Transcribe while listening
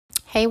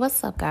Hey,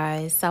 what's up,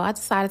 guys? So I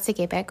decided to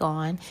get back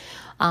on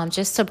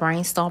just to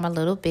brainstorm a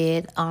little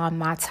bit on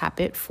my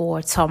topic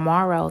for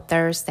tomorrow,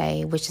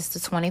 Thursday, which is the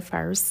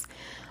 21st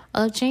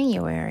of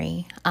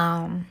January.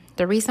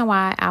 The reason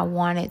why I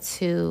wanted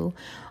to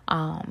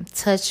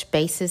touch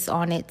bases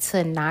on it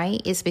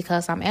tonight is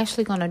because I'm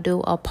actually going to do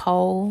a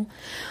poll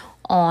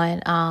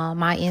on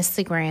my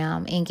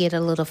Instagram and get a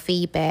little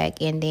feedback,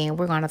 and then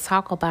we're going to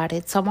talk about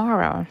it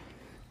tomorrow.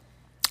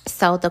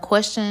 So the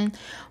question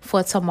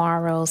for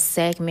tomorrow's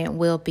segment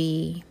will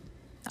be,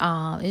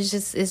 it's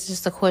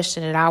just a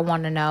question that I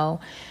want to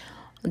know,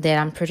 that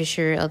I'm pretty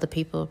sure other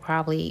people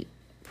probably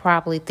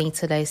think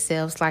to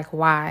themselves, like,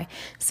 why?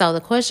 So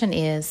the question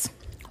is,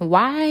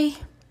 why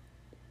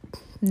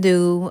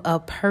do a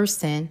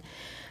person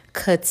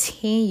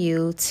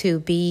continue to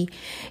be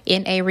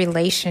in a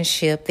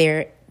relationship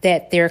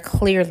that they're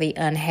clearly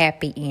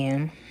unhappy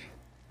in?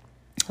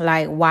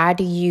 Like, why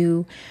do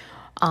you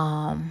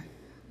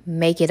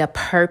make it a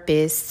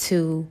purpose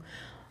to,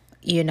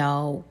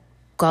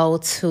 go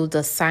to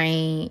the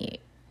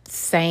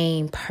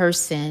same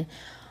person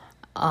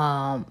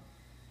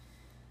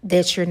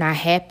that you're not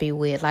happy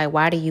with? Like,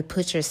 why do you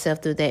put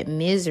yourself through that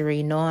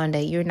misery knowing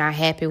that you're not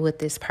happy with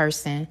this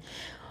person?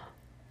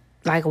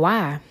 Like,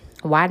 why?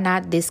 Why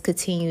not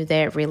discontinue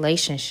that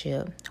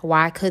relationship?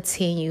 Why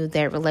continue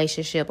that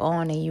relationship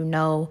on and you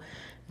know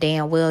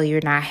damn well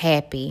you're not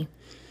happy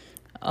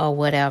or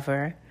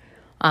whatever?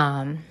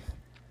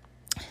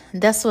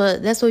 That's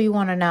what you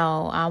want to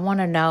know. I want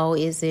to know,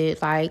 is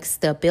it like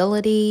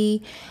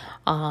stability?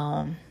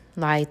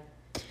 Like,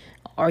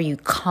 are you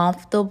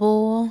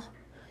comfortable?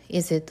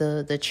 Is it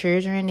the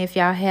children, if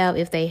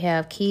they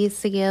have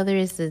kids together?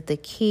 Is it the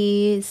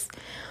kids?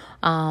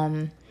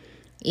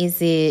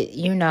 Is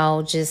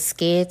it, just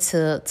scared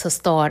to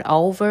start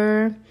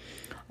over?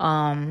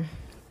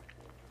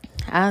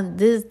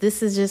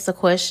 This is just a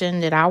question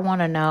that I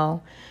want to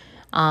know.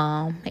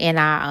 And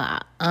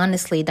I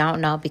honestly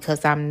don't know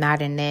because I'm not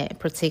in that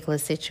particular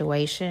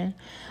situation.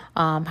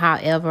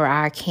 However,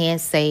 I can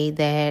say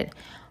that,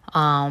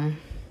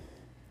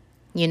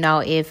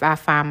 if I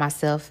find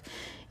myself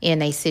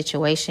in a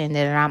situation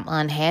that I'm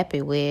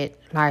unhappy with,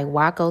 like,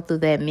 why go through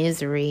that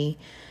misery,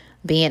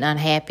 being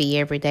unhappy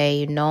every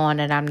day, knowing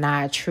that I'm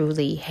not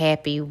truly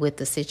happy with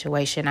the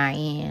situation I'm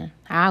in?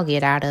 I'll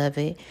get out of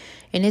it.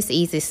 And it's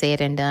easy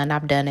said and done.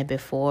 I've done it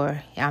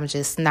before. I'm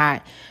just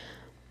not.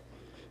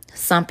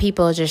 Some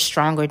people are just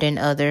stronger than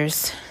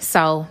others.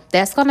 So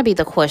that's going to be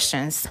the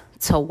questions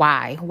to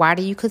why. Why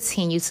do you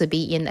continue to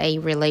be in a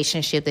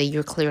relationship that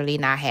you're clearly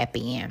not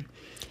happy in?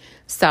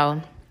 So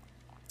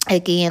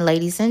again,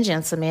 ladies and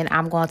gentlemen,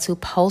 I'm going to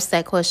post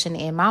that question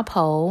in my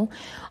poll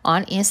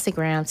on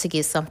Instagram to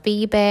get some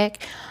feedback.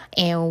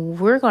 And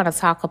we're going to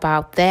talk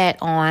about that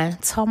on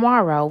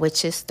tomorrow,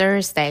 which is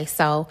Thursday.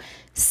 So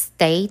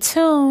stay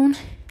tuned,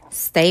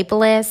 stay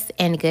blessed,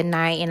 and good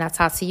night. And I'll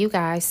talk to you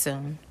guys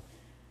soon.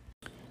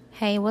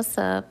 Hey, what's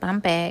up? I'm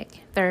back.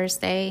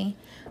 Thursday,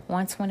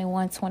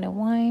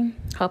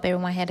 1/21/21. Hope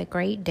everyone had a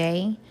great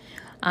day.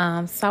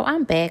 So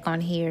I'm back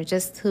on here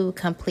just to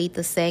complete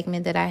the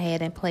segment that I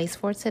had in place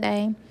for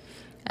today.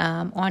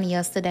 On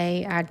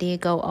yesterday, I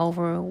did go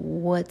over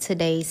what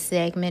today's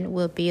segment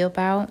will be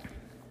about.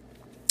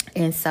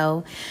 And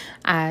so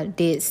I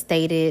did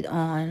state it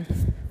on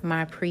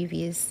my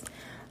previous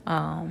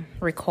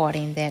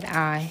recording that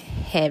I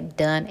had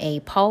done a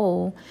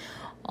poll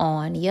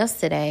on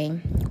yesterday,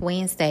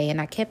 Wednesday,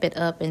 and I kept it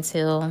up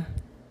until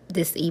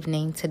this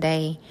evening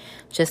today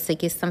just to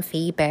get some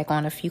feedback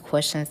on a few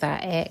questions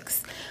I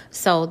asked.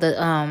 So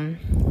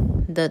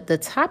the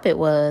topic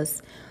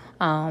was,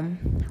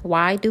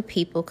 why do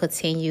people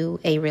continue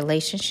a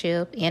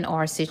relationship in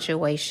our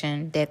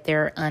situation that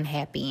they're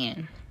unhappy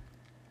in?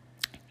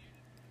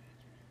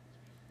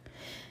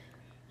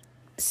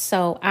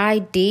 So I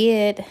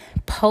did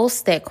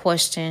post that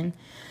question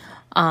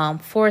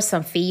for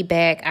some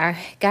feedback. I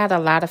got a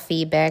lot of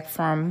feedback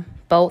from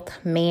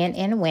both men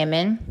and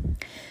women.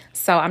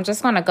 So I'm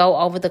just going to go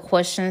over the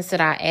questions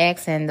that I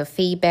asked and the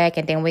feedback,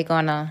 and then we're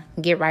going to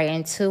get right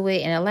into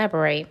it and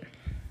elaborate.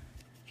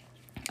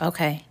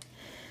 Okay.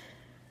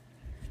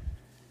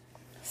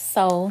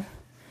 So,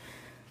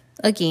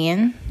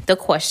 again, the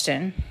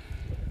question: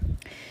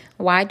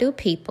 why do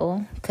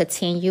people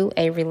continue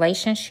a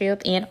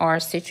relationship in our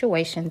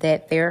situation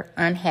that they're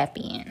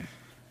unhappy in?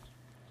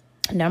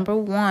 Number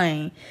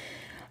one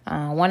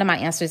of my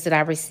answers that I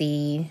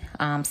received,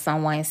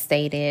 someone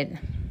stated,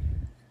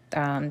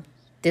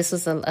 this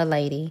was a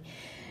lady,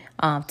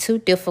 too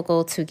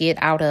difficult to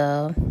get out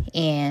of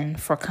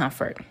and for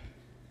comfort.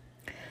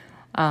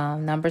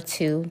 Number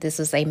two, this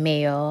was a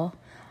male.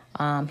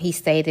 He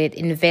stated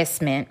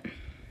investment.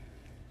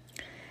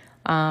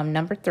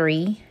 Number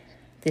three,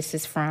 this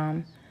is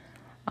from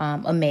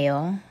a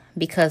male,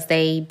 because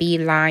they be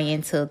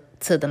lying to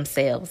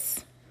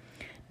themselves.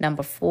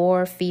 Number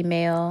four,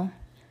 female,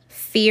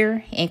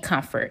 fear and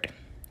comfort.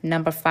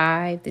 Number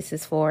five, this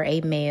is for a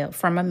male,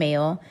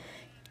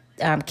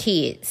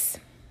 kids.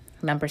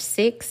 Number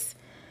six,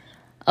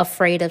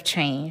 afraid of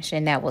change,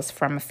 and that was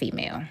from a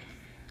female.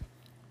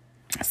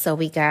 So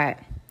we got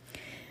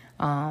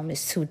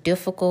it's too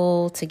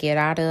difficult to get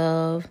out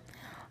of.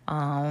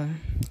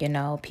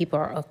 People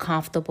are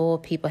comfortable.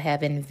 People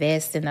have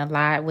invested a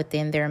lot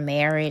within their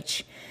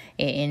marriage.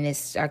 And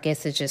I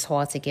guess it's just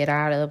hard to get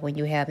out of when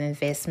you have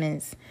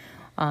investments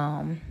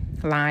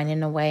lying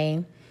in the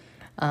way.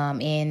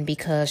 And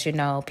because,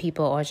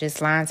 people are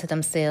just lying to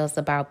themselves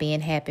about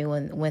being happy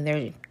when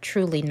they're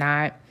truly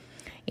not.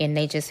 And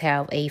they just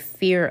have a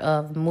fear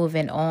of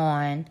moving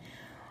on.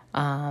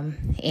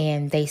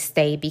 And they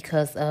stay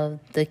because of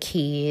the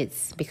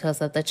kids, because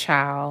of the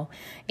child.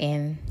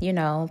 And,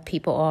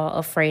 people are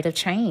afraid of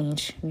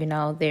change.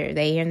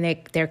 They in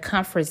their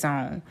comfort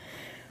zone.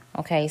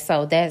 Okay,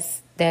 so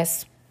that's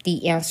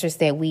the answers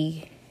that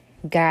we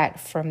got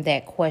from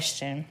that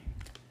question.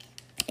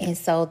 And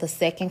so the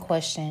second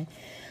question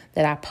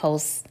that I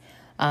posed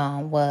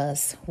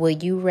was,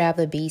 would you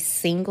rather be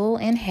single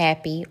and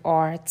happy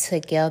or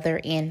together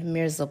and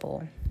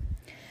miserable?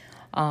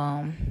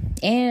 And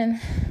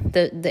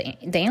the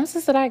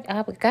answers that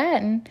I've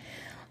gotten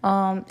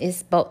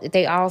is both.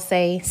 They all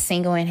say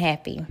single and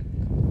happy.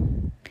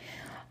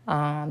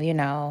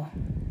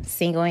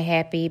 Single and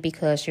happy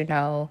because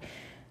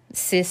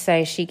sis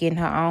say she getting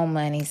her own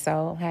money,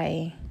 so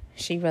hey,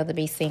 she'd rather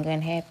be single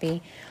and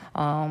happy.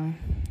 A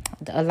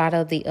lot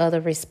of the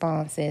other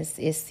responses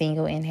is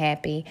single and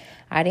happy.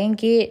 I didn't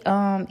get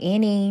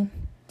any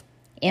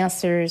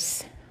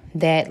answers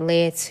that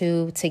led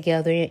to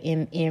together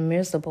and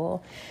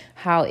miserable.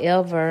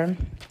 However,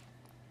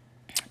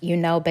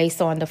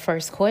 based on the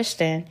first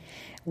question,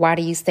 why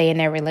do you stay in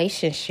that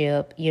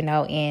relationship?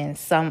 And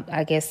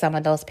I guess some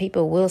of those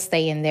people will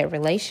stay in that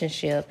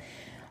relationship.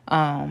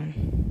 But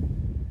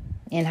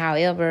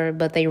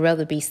they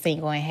rather be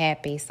single and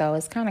happy. So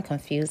it's kind of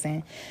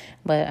confusing.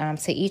 But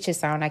to each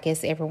his own. I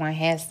guess everyone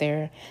has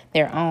their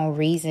own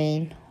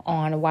reason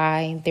on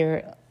why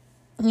they're,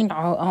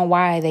 on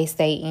why they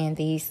stay in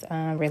these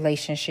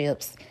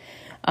relationships.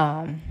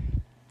 Some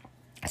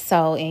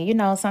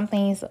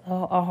things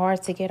are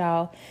hard to get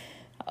out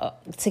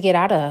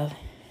of,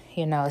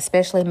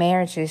 especially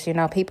marriages.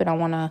 People don't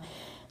want to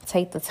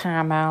take the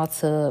time out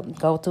to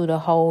go through the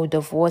whole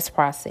divorce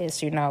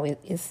process.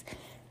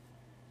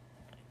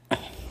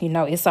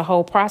 It's a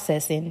whole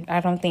process, and I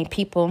don't think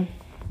people,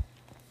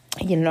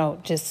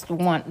 just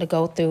want to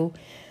go through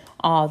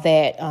all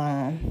that,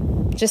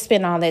 just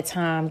spend all that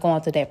time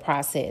going through that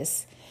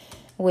process,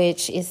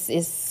 which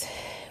is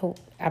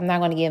I'm not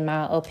going to give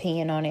my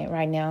opinion on it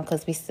right now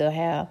because we still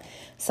have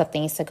some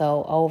things to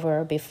go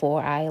over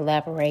before I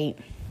elaborate.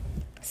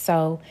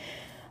 So,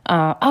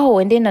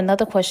 and then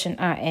another question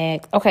I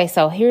asked. Okay,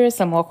 so here are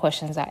some more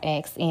questions I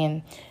asked,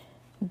 and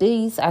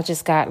these I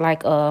just got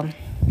like a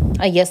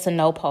yes or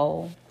no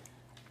poll.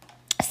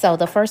 So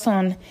the first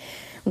one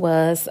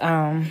was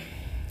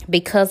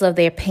because of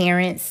their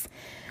parents,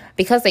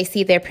 because they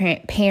see their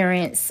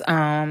parents,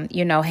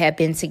 have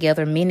been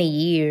together many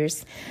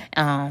years.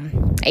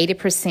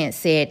 80%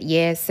 said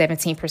yes,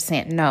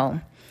 17% no.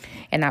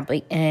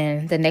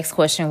 And the next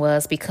question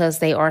was because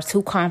they are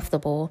too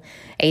comfortable.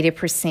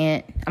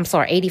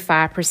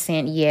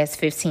 85% yes,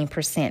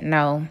 15%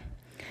 no.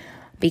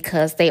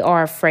 Because they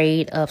are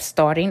afraid of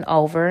starting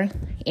over,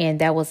 and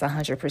that was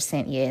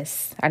 100%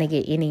 yes. I didn't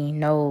get any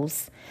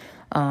no's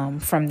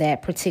from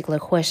that particular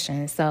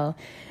question. So,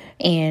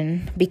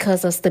 and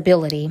because of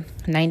stability,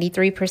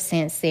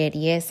 93% said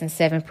yes and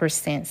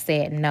 7%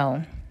 said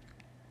no.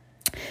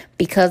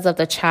 Because of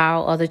the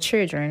child or the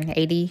children,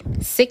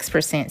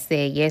 86%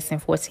 said yes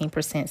and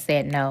 14%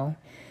 said no.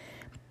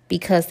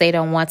 Because they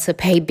don't want to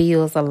pay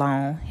bills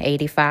alone,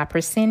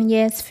 85%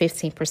 yes,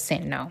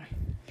 15% no.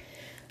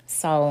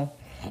 So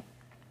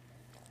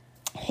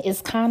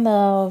it's kind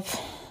of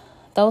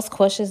those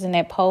questions in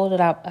that poll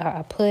that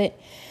I put.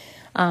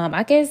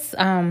 I guess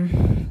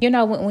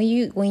when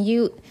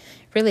you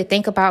really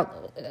think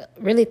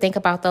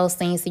about those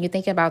things, and you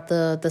think about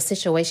the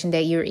situation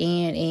that you're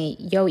in, and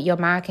your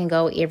mind can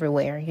go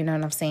everywhere. You know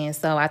what I'm saying?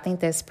 So I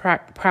think that's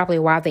probably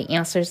why the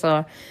answers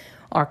are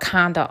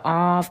kind of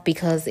off,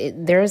 because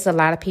there's a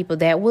lot of people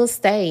that will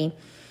stay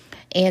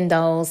in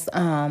those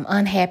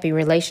unhappy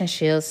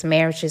relationships,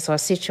 marriages, or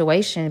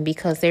situation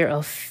because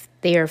they're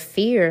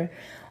feared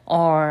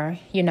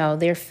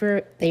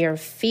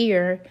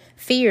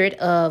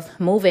of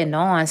moving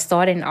on,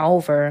 starting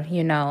over,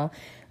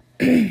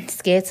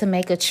 scared to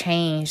make a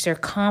change. They're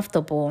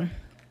comfortable.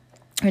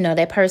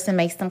 That person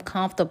makes them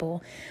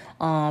comfortable.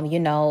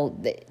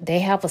 They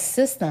have a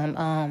system.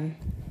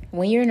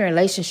 When you're in a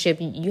relationship,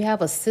 you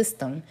have a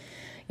system.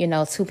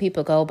 Two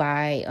people go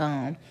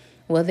by,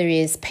 whether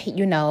it's,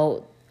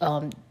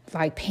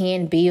 like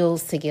paying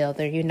bills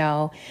together,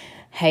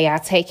 hey, I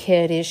take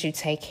care of this, you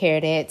take care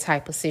of that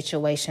type of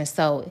situation.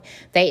 So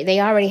they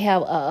already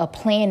have a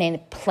plan in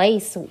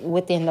place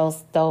within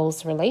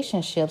those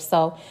relationships.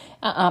 So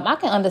I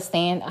can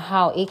understand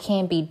how it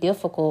can be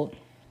difficult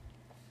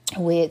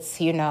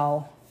with,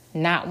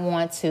 not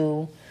want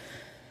to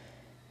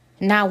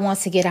not want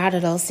to get out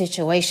of those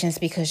situations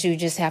because you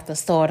just have to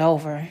start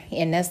over.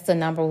 And that's the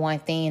number one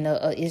thing,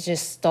 is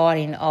just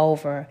starting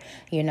over,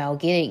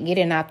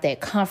 getting out that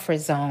comfort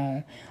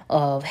zone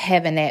of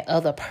having that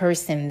other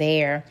person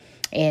there,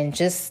 and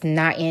just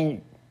not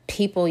in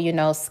people,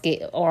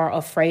 scared or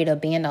afraid of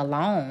being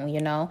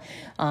alone.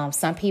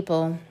 Some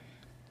people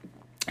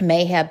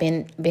may have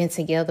been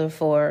together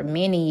for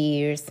many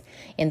years,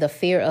 and the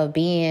fear of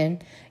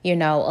being,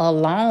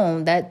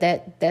 alone,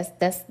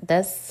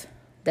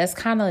 that's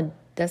kind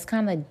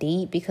of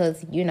deep,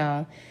 because you've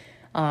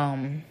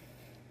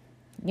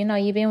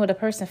been with a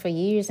person for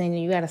years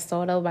and you got to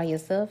start over by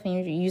yourself,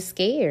 and you're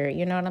scared.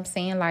 You know what I'm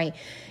saying? Like,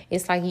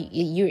 it's like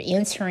you're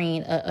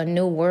entering a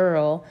new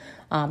world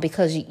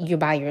because you're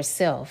by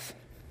yourself.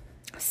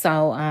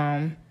 So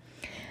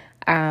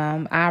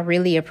I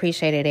really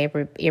appreciated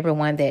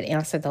everyone that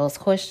answered those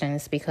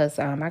questions, because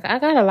I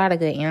got a lot of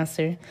good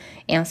answers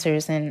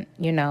and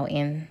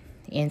in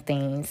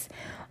things.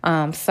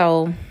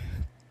 So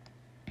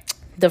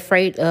the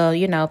afraid,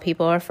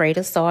 people are afraid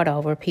to start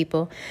over.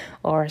 People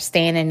are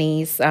staying in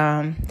these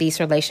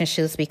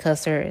relationships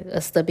because they're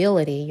a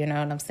stability. You know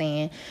what I'm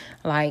saying?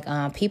 Like,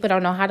 people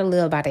don't know how to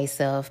live by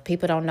themselves.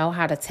 People don't know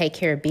how to take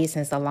care of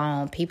business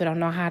alone. People don't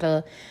know how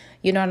to,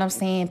 you know what I'm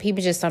saying?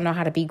 People just don't know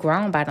how to be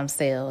grown by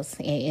themselves.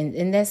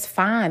 And that's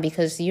fine,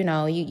 because, you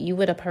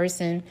with a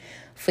person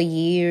for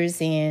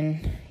years,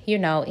 and,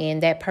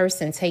 and that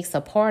person takes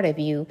a part of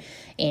you,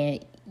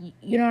 and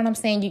you know what I'm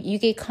saying? You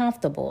get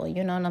comfortable,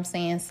 you know what I'm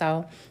saying?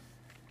 So,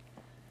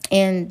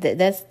 and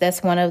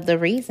that's one of the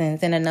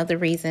reasons. And another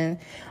reason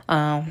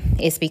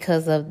is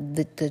because of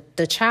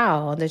the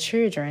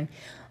children.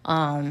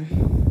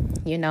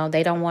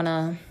 They don't want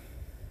to,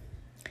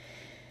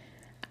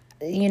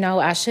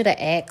 I should have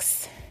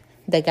asked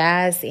the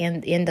guys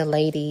and the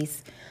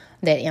ladies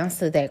that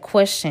answered that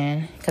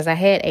question, because I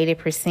had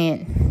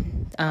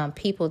 80%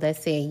 people that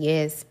said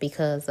yes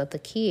because of the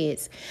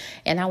kids.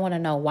 And I want to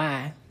know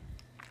why.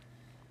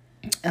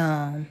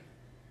 I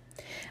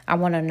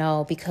want to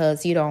know,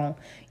 because you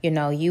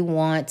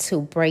want to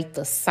break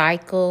the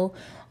cycle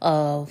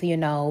of,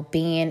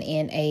 being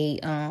in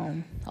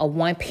a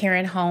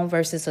one-parent home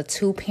versus a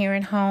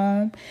two-parent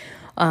home.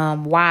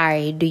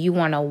 Why do you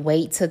want to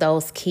wait till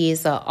those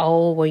kids are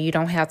old where you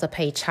don't have to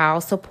pay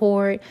child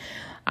support?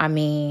 I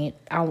mean,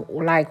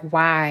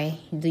 why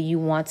do you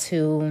want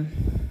to,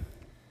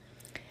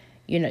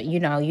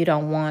 you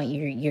don't want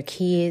your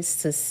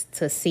kids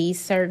to see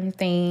certain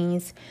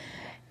things?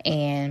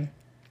 And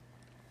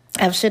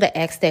I should have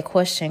asked that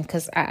question,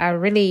 because I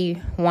really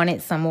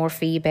wanted some more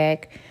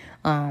feedback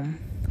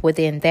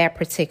within that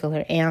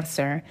particular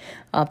answer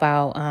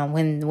about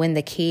when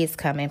the kids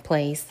come in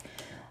place.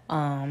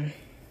 And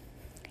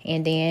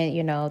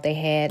then, they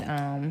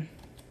had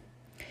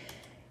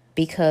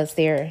because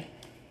they're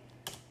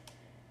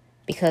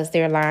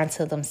lying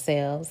to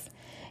themselves.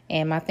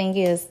 And my thing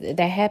is, that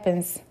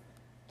happens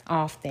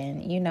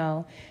often.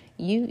 You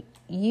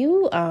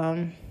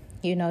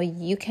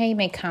came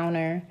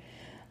encounter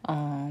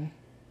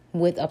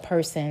with a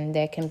person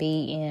that can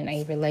be in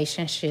a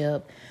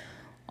relationship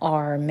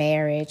or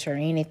marriage or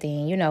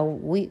anything.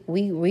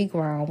 We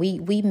grown.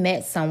 We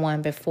met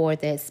someone before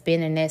that's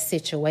been in that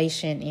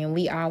situation, and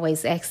we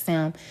always ask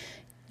them,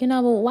 but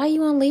why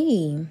you want to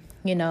leave?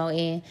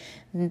 And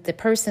the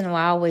person will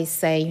always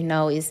say,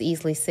 it's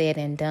easily said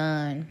and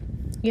done.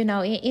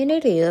 And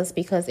it is,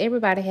 because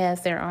everybody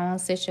has their own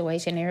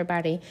situation.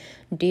 Everybody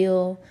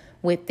deal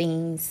with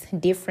things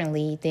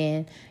differently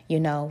than,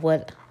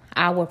 what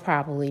I would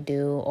probably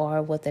do,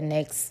 or what the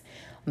next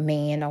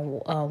man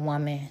or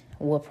woman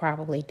would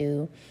probably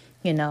do.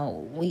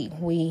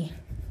 We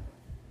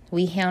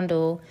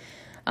handle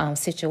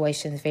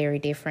situations very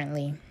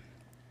differently.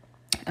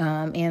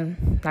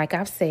 And like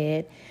I've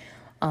said,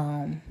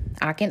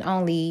 I can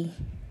only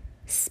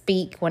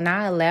speak, when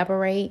I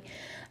elaborate,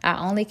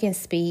 I only can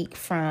speak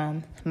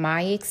from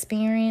my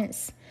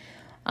experience,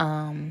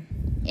 and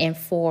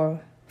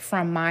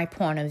from my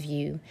point of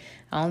view.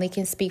 I only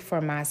can speak for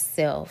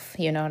myself,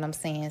 you know what I'm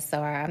saying?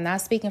 So I'm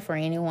not speaking for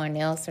anyone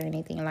else or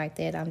anything like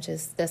that.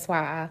 That's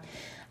why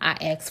I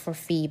ask for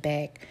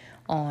feedback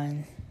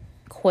on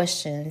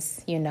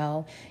questions,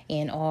 or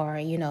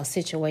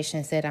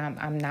situations that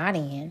I'm not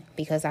in,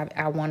 because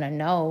I want to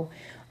know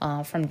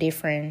from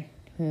different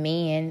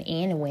men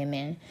and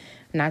women,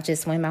 not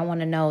just women. I want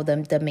to know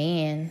the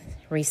man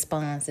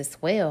response as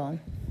well,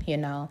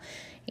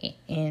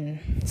 and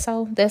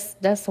so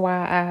that's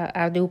why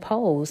I do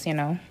polls,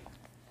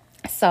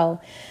 So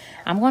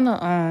I'm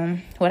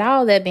gonna with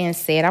all that being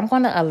said, I'm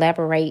gonna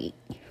elaborate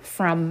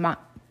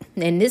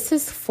and this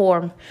is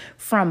from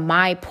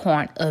my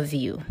point of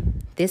view.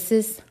 This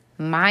is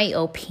my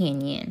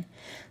opinion.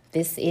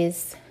 This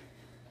is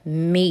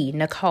me,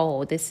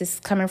 Nicole. This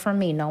is coming from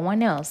me, no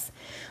one else,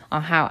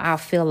 on how I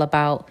feel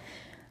about,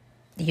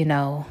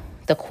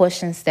 the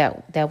questions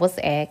that was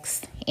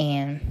asked,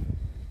 and,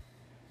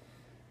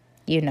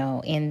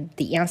 and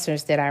the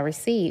answers that I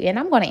received. And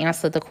I'm going to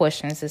answer the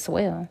questions as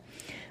well.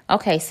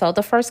 Okay, so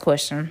the first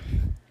question,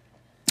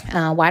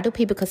 Why do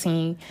people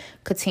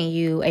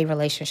continue a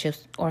relationship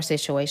or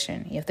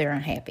situation if they're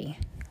unhappy?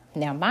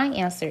 Now, my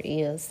answer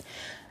is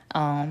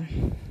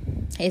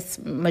it's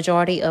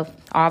majority of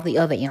all the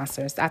other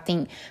answers. I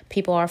think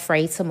people are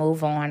afraid to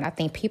move on. I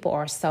think people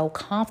are so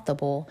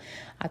comfortable.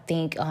 I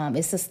think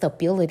it's a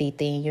stability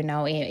thing,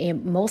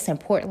 and most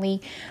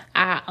importantly,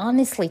 I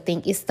honestly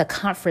think it's the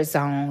comfort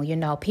zone.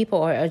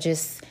 People are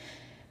just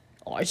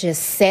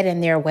set in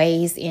their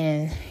ways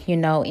in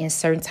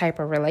certain type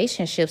of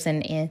relationships,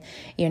 and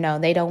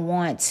they don't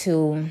want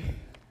to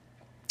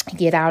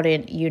get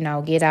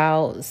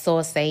out so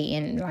to say,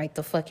 in like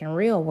the fucking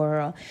real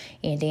world,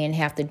 and then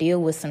have to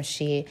deal with some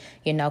shit,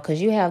 because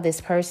you have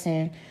this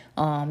person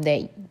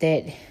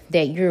that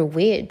you're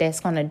with that's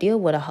gonna deal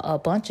with a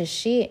bunch of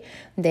shit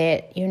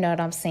that, you know what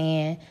I'm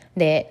saying,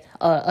 that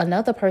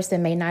another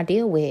person may not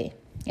deal with,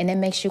 and it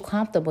makes you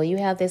comfortable. You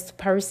have this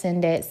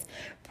person that's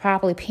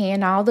probably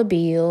paying all the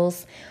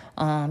bills,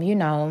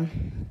 doing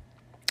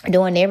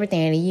everything,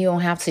 and you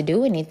don't have to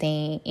do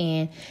anything.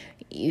 And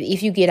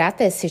if you get out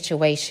that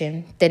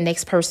situation, the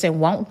next person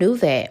won't do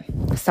that.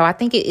 So I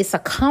think it's a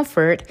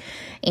comfort,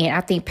 and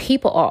I think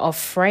people are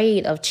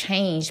afraid of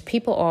change.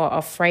 People are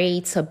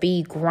afraid to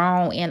be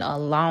grown and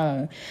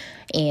alone,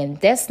 and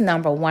that's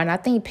number one. I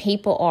think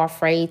people are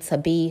afraid to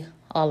be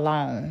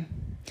alone,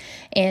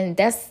 and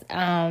that's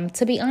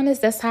to be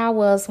honest, that's how I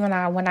was when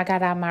I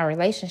got out of my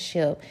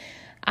relationship.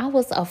 I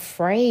was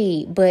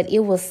afraid, but it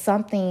was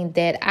something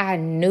that I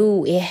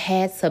knew it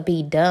had to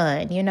be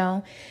done.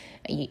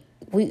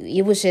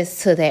 It was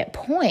just to that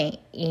point,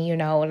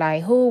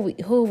 like who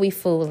are we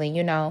fooling?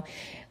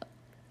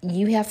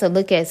 You have to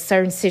look at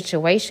certain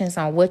situations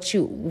on what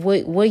you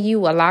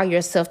allow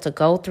yourself to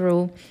go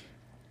through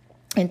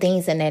and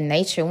things in that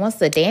nature. Once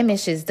the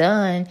damage is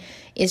done,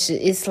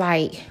 it's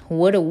like,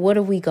 where do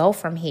we go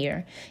from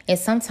here? And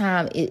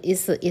sometimes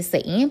it's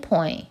the end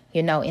point,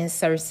 in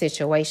certain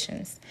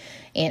situations.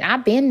 And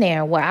I've been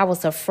there where I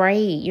was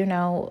afraid,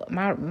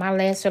 my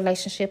last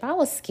relationship, I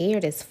was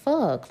scared as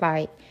fuck.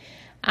 Like,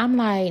 I'm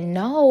like,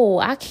 no,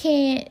 I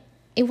can't.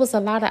 It was a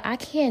lot of, I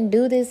can't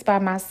do this by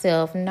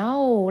myself.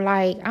 No,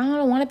 like, I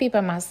don't want to be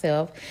by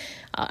myself.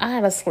 I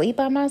gotta sleep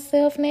by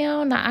myself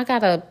now. Now I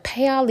gotta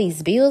pay all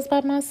these bills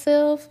by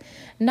myself.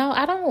 No,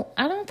 I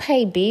don't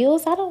pay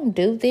bills. I don't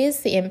do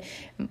this. And,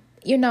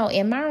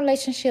 in my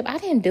relationship, I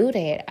didn't do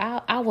that.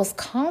 I was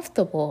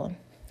comfortable.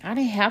 I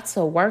didn't have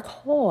to work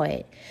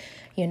hard.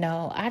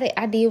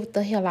 I did what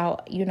the hell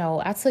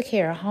I took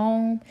care of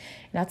home,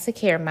 and I took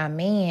care of my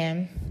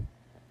man.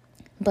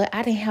 But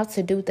I didn't have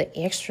to do the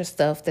extra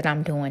stuff that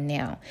I'm doing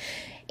now.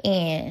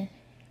 And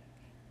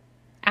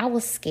I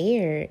was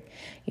scared.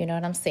 You know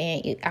what I'm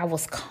saying? I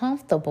was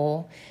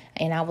comfortable,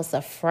 and I was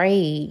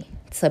afraid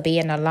to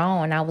being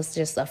alone. I was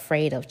just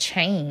afraid of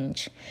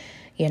change,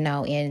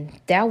 and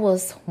that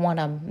was one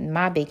of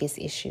my biggest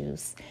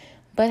issues.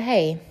 But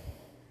hey,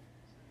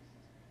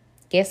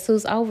 guess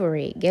who's over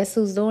it? Guess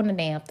who's doing the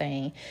damn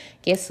thing?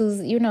 Guess who's,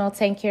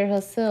 taking care of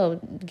herself?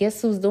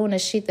 Guess who's doing the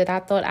shit that I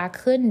thought I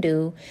couldn't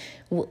do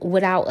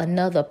without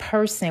another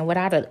person,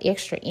 without an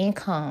extra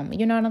income?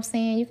 You know what I'm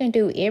saying? You can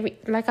do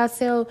like I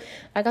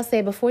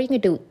said before, you can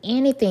do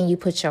anything you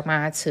put your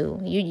mind to.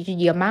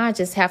 Your mind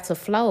just have to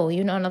flow.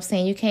 You know what I'm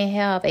saying? You can't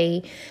have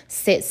a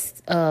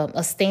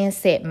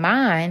set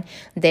mind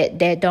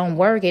that don't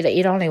work.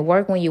 It only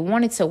work when you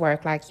want it to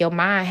work. Like, your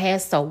mind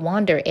has to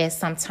wander at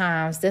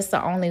sometimes. That's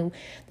the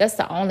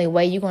only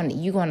way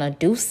you're gonna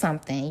do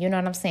something. You know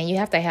what I'm saying? You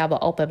have to have an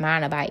open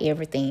mind about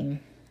everything.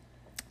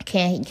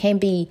 Can't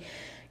be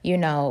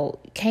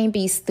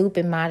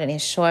stupid minded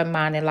and short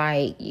minded.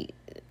 Like,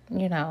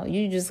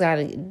 you just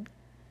gotta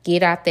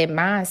get out that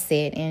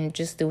mindset and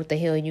just do what the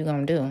hell you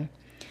gonna do.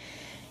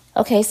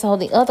 Okay, so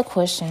the other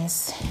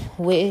questions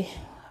with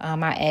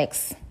my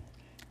ex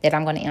that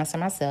I'm going to answer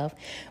myself: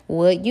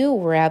 would you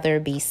rather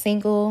be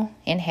single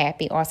and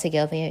happy, or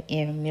together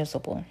and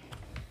miserable?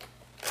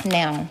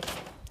 Now,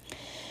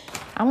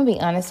 I'm going to be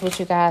honest with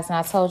you guys, and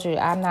I told you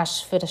I'm not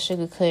for the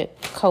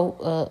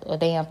sugarcoat a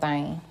damn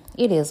thing.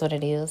 It is what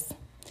it is.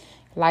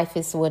 Life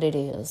is what it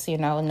is.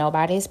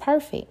 Nobody is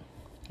perfect.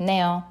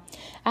 Now,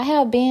 I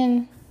have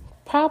been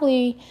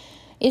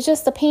it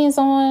just depends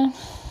on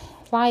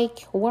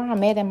like where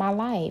I'm at in my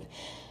life.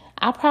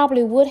 I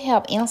probably would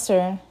have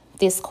answered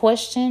this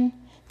question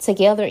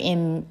together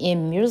in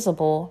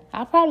miserable.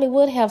 I probably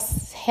would have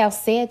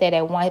said that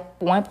at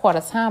one part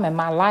of time in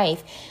my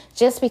life,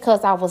 just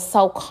because I was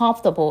so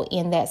comfortable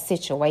in that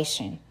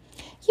situation.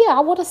 Yeah, I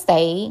would have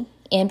stayed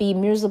and be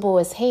miserable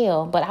as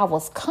hell, but I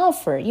was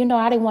comfort. I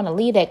didn't want to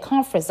leave that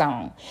comfort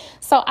zone.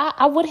 So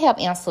I would have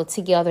answered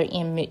together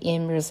in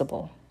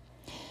miserable.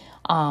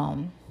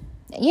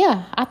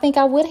 Yeah, I think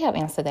I would have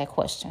answered that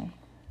question.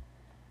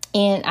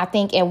 And I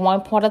think at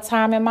one point of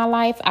time in my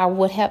life, I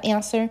would have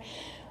answered,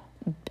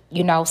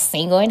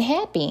 single and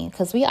happy,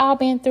 because we all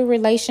been through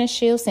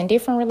relationships and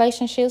different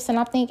relationships. And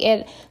I think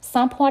at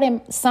some part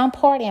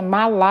in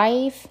my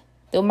life,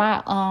 through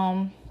my,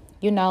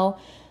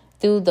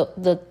 through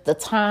the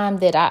time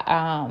that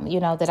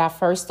I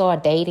first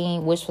started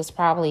dating, which was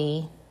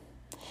probably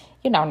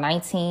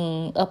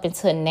 19 up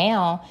until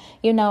now,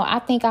 I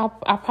think I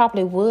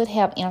probably would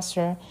have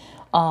answered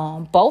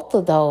both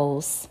of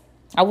those.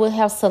 I would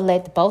have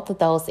selected both of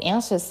those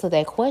answers to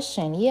that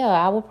question. Yeah,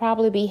 I would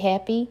probably be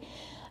happy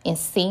and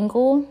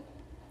single,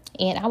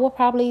 and I would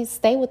probably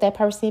stay with that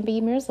person and be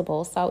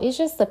miserable. So it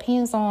just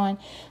depends on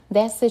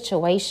that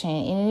situation,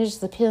 and it just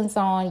depends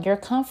on your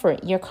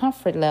comfort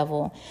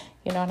level.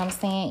 You know what I'm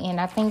saying? And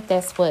I think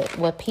that's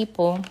what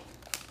people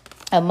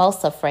are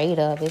most afraid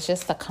of. It's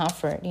just the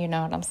comfort. You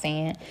know what I'm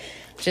saying?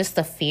 Just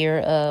the fear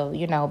of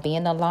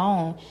being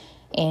alone.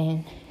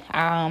 And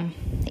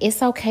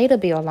it's okay to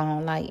be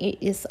alone. Like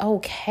it's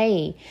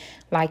okay.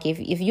 Like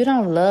if you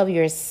don't love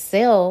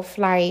yourself,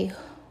 like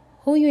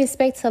who you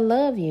expect to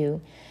love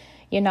you?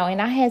 And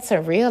I had to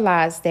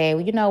realize that,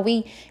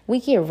 we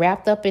get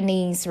wrapped up in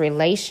these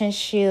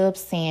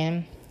relationships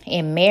and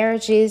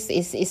marriages.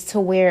 It's to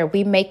where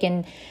we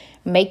making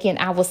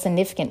our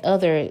significant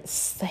other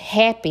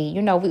happy.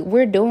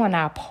 We're doing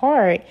our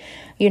part,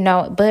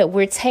 but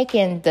we're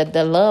taking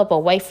the love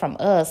away from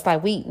us.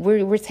 Like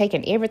we're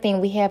taking everything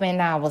we have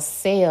in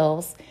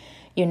ourselves,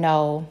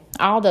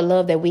 all the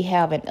love that we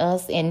have in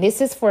us. And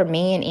this is for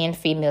men and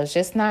females.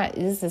 This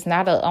is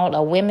not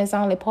a women's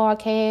only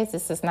podcast.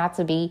 This is not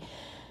to be,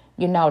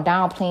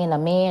 downplaying the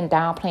men,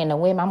 downplaying the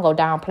women. I'm going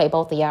to downplay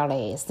both of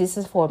y'all ass. This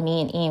is for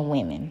men and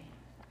women.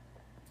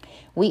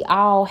 We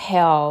all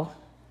have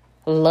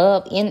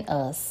love in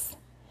us.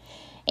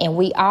 And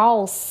we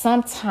all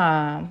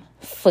sometimes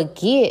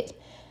forget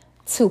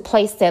to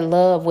place that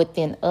love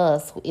within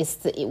us.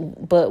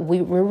 But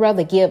we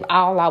rather give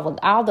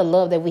all the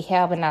love that we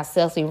have in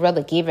ourselves. We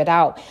rather give it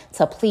out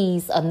to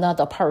please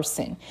another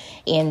person.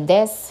 And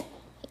that's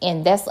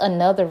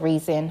another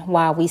reason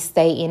why we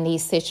stay in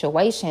these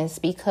situations,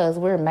 because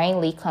we're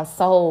mainly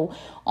consoled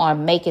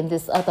on making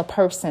this other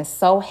person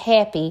so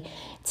happy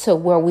to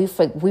where we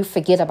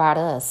forget about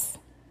us.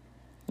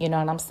 You know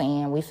what I'm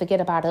saying? We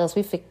forget about us.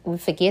 We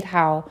forget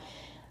how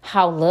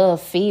love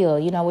feel.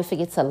 We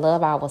forget to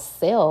love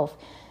ourselves.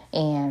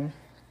 And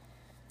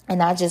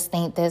I just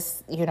think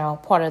that's,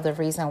 part of the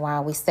reason why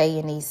we stay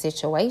in these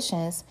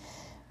situations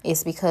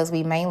is because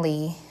we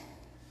mainly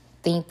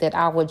think that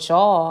our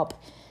job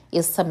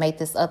is to make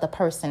this other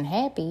person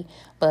happy.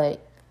 But,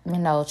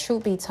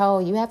 truth be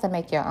told, you have to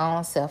make your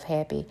own self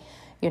happy.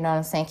 You know what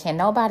I'm saying? Can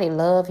nobody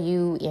love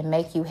you and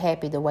make you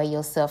happy the way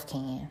yourself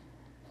can?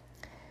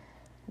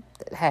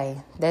 Hey,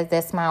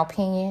 that's my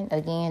opinion.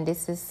 Again,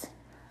 this is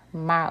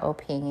my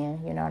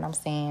opinion. You know what I'm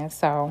saying?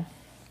 So,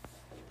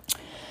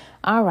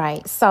 all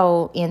right.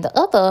 So, in the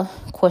other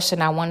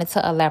question I wanted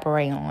to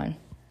elaborate on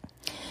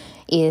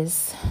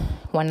is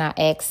when I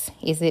asked,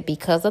 is it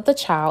because of the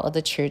child or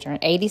the children?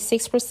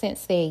 86%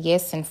 said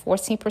yes and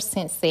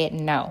 14% said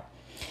no.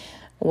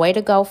 Way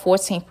to go,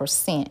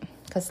 14%.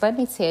 Because let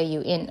me tell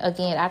you, and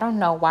again, I don't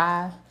know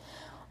why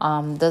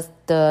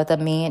the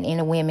men and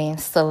the women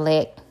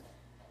select,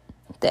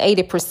 the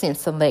 80%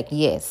 select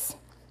yes.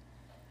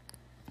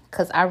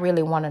 Because I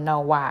really want to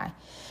know why.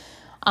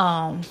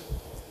 And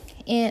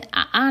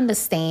I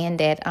understand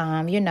that,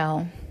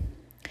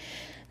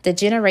 the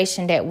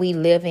generation that we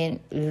live in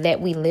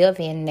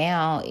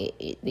now,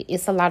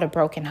 it's a lot of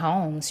broken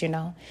homes,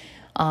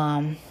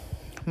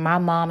 My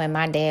mom and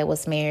my dad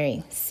was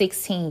married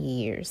 16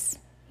 years,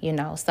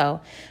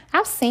 So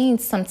I've seen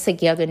some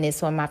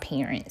togetherness with my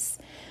parents,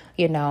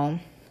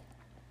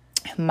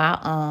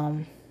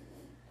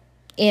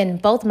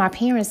 and both my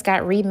parents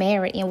got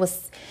remarried and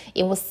was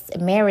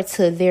married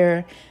to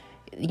their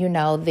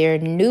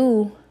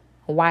new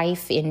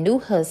wife and new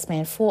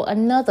husband for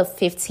another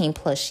 15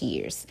 plus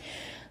years.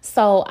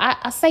 So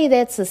I say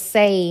that to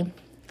say,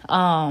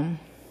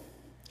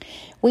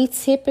 we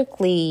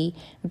typically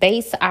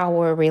base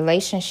our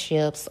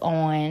relationships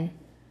on,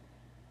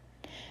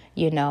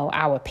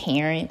 our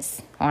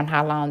parents, on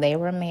how long they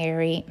were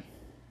married,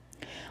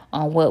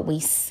 on what we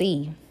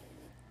see.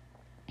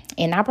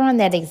 And I brought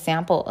that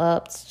example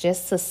up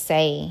just to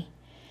say,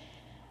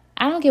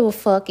 I don't give a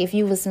fuck if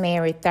you was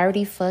married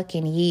 30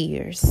 fucking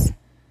years.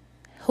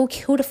 Who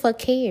the fuck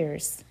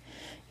cares?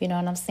 You know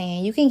what I'm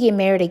saying? You can get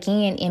married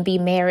again and be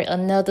married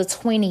another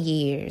 20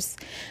 years.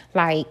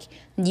 Like,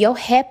 your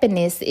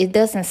happiness, it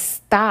doesn't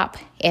stop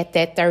at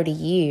that 30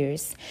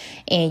 years.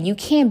 And you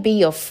can't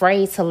be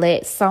afraid to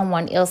let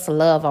someone else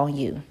love on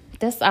you.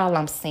 That's all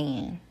I'm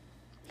saying.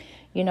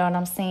 You know what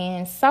I'm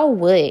saying? So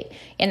what?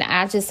 And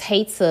I just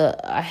hate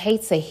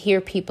to hear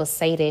people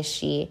say that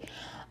shit.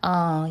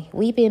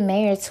 We've been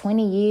married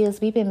 20 years.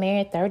 We've been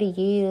married 30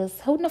 years.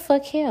 Who the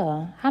fuck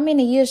care? How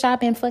many years y'all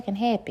been fucking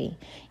happy?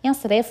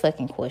 Answer that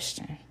fucking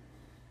question.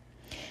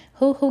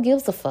 Who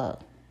gives a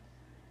fuck?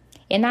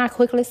 And I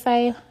quickly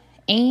say,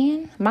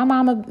 and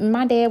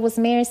my dad was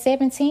married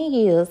 17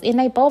 years, and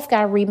they both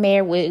got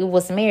remarried.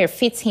 Was married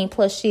 15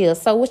 plus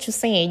years. So what you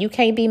saying? You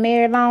can't be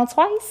married long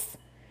twice?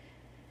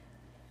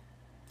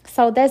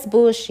 So that's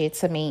bullshit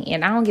to me.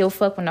 And I don't give a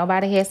fuck what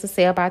nobody has to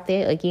say about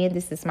that. Again,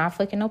 this is my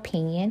fucking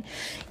opinion.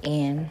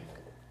 And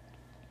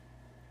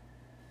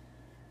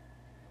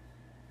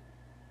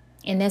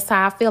that's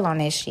how I feel on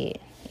that shit.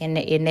 And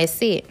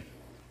that's it.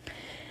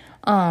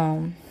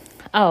 Going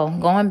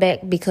back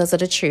because of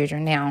the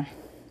children now.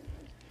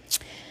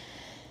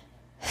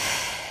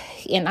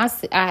 And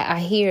I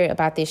hear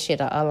about this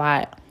shit a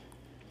lot.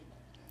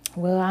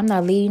 Well, I'm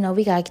not leaving.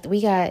 We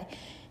got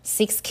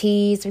 6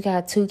 kids. We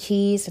got 2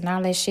 kids and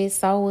all that shit.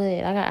 So what?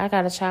 I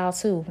got a child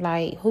too.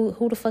 Like,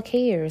 who the fuck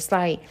cares?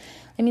 Like,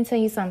 let me tell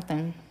you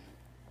something.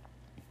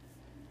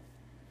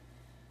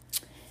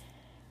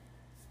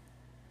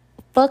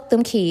 Fuck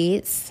them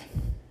kids.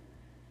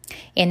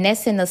 And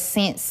that's in a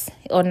sense,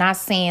 or not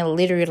saying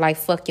literally like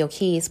fuck your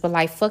kids, but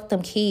like fuck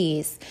them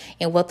kids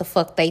and what the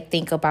fuck they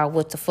think about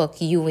what the fuck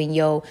you and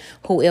your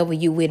whoever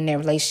you with in that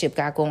relationship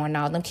got going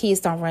on. Them kids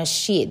don't run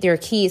shit. They're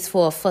kids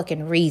for a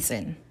fucking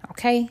reason,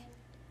 okay?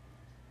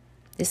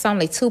 There's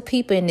only 2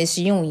 people in this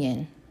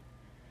union.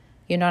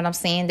 You know what I'm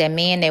saying? That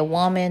man, that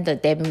woman,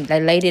 that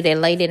lady, that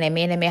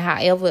man, that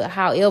man,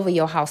 however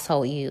your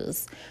household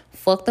is.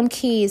 Fuck them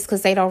kids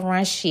because they don't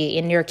run shit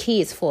and they're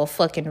kids for a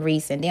fucking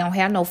reason. They don't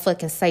have no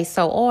fucking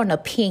say-so or an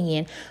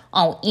opinion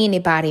on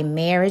anybody's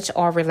marriage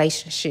or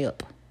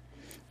relationship.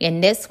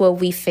 And that's where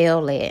we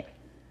fail at.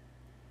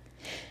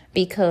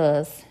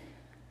 Because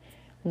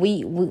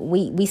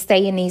we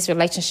stay in these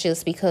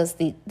relationships because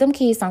them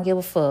kids don't give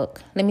a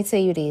fuck. Let me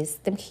tell you this.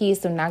 Them kids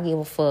do not give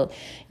a fuck.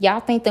 Y'all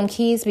think them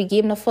kids be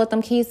giving a fuck?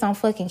 Them kids don't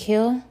fucking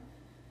care.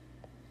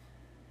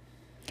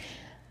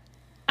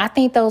 I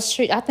think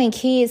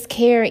kids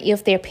care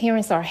if their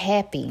parents are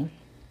happy,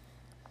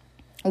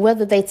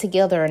 whether they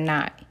together or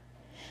not.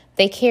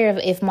 They care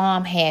if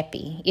mom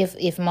happy,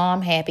 if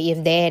mom happy,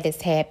 if dad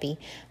is happy.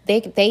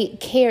 They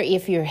care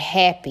if you're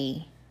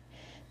happy.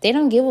 They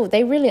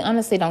really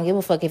honestly don't give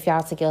a fuck if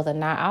y'all together or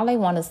not. All they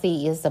want to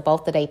see is the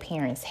both of their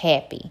parents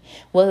happy,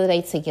 whether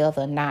they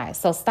together or not.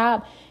 So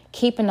stop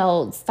making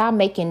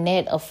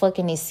that a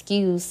fucking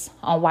excuse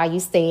on why you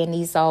stay in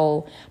these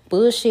old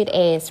bullshit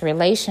ass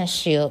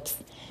relationships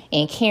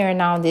and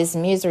carrying on this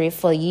misery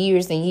for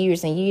years and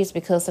years and years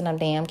because of them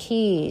damn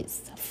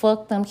kids.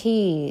 Fuck them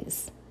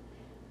kids.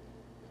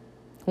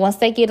 Once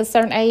they get a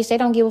certain age, they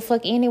don't give a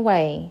fuck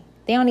anyway.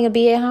 They don't even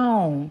be at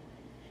home.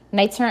 When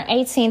they turn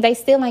 18, they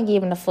still ain't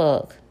giving a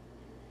fuck.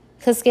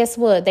 Because guess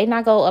what? They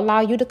not going to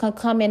allow you to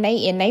come in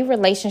they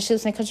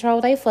relationships and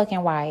control their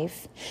fucking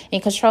wife.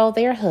 And control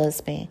their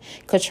husband.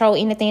 Control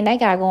anything they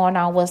got going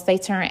on once they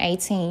turn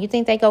 18. You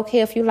think they go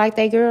care if you like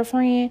their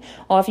girlfriend?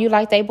 Or if you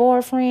like their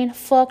boyfriend?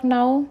 Fuck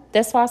no.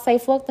 That's why I say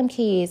fuck them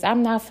kids.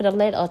 I'm not finna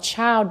let a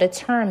child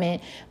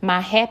determine my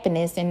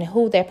happiness and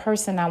who that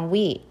person I'm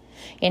with.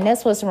 And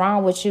that's what's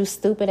wrong with you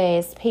stupid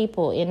ass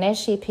people. And that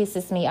shit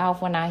pisses me off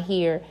when I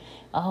hear,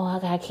 oh, I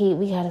got kids.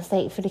 We got to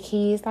stay for the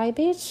kids. Like,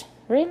 bitch,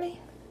 really?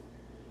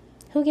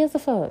 Who gives a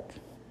fuck?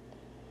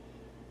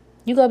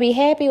 You gonna be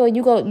happy or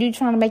you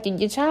trying to make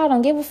your child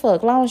don't give a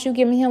fuck. As long as you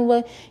giving him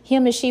what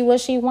she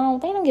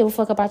want, they don't give a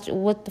fuck about you,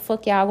 what the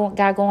fuck y'all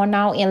got going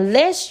on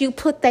unless you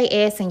put their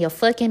ass in your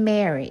fucking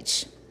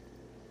marriage.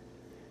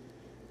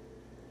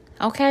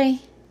 Okay?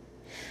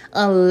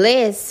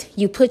 Unless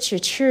you put your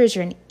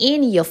children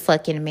in your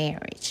fucking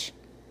marriage.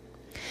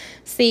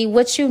 See,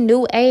 what you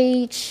new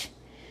age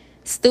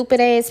stupid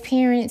ass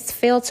parents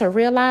fail to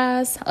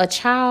realize, a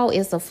child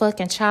is a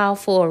fucking child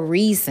for a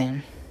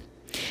reason.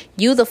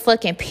 You the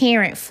fucking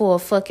parent for a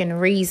fucking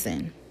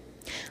reason.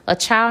 A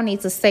child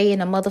needs to stay in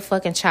a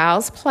motherfucking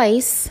child's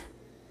place.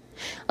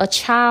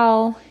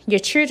 Your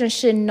children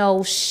should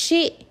know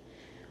shit.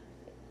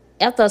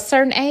 After a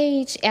certain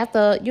age,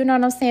 you know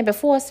what I'm saying,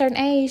 before a certain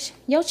age,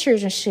 your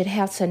children should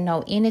have to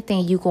know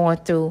anything you going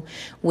through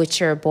with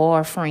your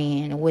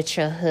boyfriend, with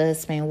your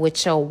husband,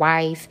 with your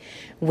wife,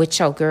 with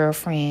your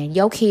girlfriend.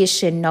 Your kids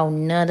should know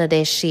none of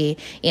that shit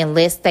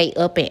unless they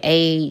up in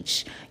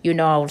age,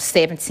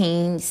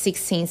 16,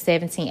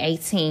 17,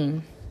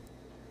 18.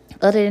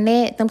 Other than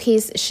that, them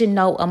kids should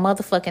know a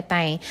motherfucking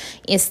thing.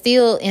 And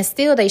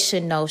still they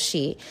should know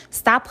shit.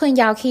 Stop putting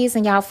y'all kids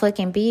in y'all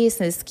fucking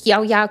business.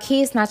 Y'all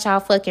kids not y'all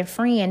fucking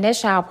friend.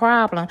 That's y'all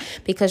problem.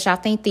 Because y'all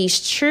think these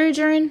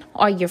children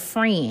are your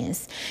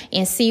friends.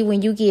 And see,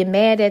 when you get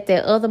mad at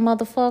that other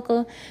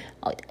motherfucker,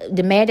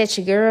 mad at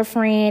your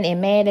girlfriend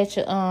and mad at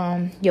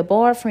your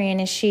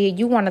boyfriend and shit,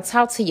 you want to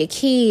talk to your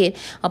kid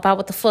about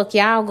what the fuck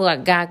y'all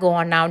got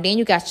going on. Then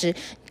you got your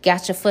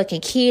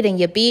fucking kid in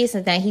your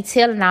business, then he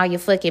telling all your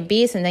fucking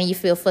business, and then you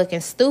feel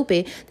fucking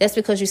stupid. That's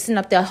because you're sitting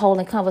up there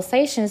holding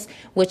conversations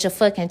with your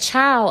fucking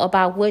child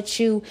about what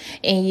you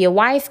and your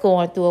wife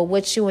going through, or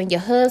what you and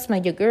your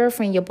husband, your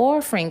girlfriend, your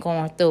boyfriend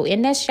going through.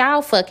 And that's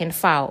y'all fucking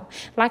fault.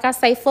 Like I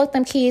say, fuck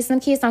them kids. Them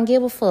kids don't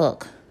give a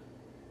fuck.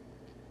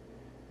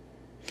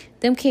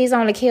 Them kids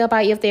only care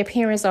about if their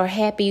parents are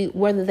happy,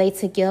 whether they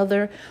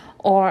together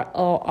or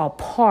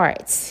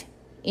apart.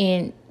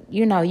 And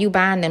you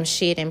buying them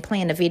shit and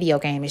playing the video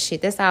game and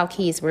shit. That's all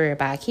kids worry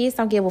about. Kids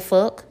don't give a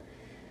fuck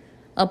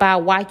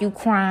about why you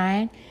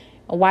crying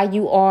or why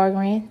you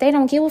arguing. They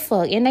don't give a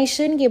fuck. And they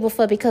shouldn't give a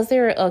fuck because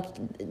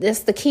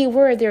that's the key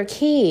word. They're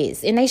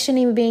kids. And they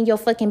shouldn't even be in your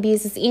fucking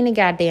business any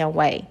goddamn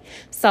way.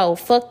 So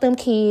fuck them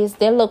kids.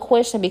 That little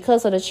question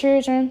because of the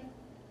children,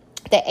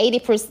 that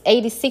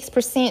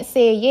 86%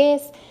 said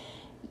yes.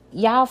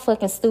 y'all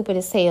fucking stupid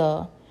as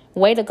hell.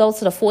 Way to go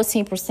to the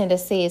 14% that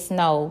says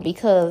no,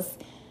 because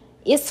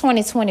it's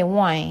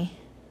 2021.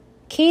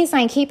 Kids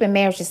ain't keeping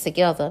marriages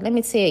together. Let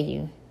me tell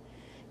you.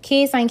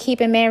 Kids ain't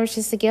keeping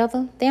marriages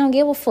together. They don't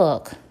give a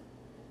fuck.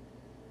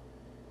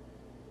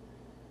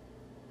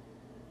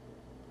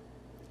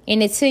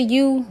 And until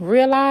you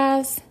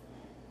realize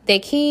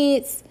that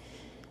kids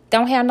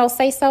don't have no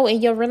say-so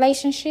in your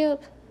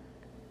relationship,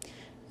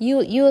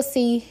 you'll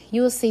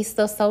see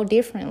stuff so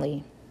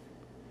differently.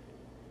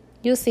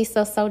 You'll see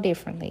stuff so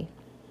differently.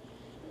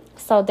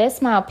 So that's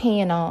my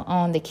opinion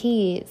on the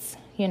kids,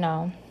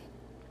 And,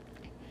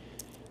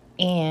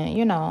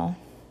 and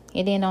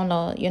then on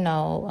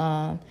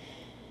the,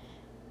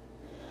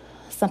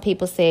 some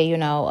people say,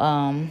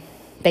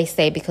 they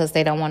say because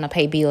they don't want to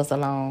pay bills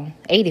alone.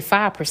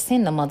 85%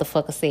 of the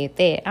motherfucker said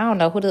that. I don't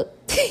know who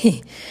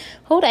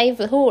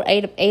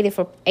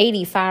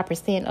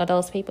 85% of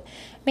those people.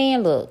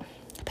 Man, look,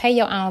 pay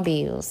your own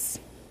bills.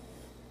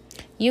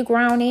 You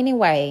grown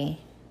anyway.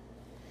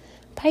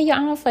 Pay your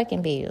own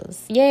fucking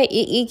bills. Yeah,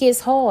 it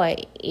gets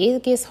hard.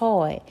 It gets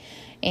hard.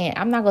 And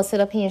I'm not going to sit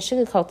up here and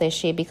sugarcoat that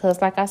shit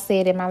because, like I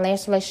said, in my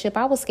last relationship,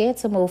 I was scared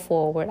to move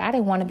forward. I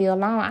didn't want to be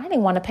alone. I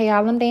didn't want to pay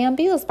all them damn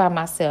bills by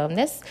myself.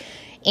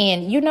 And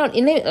I'm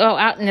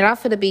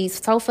finna be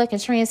so fucking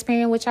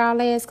transparent with y'all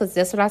ass because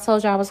that's what I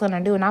told y'all I was going to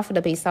do. And I'm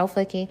finna be so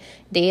fucking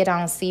dead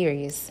on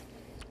serious.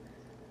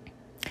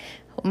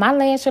 My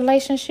last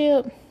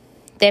relationship,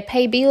 that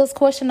pay bills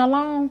question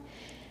alone,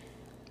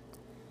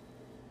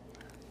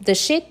 the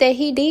shit that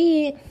he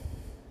did,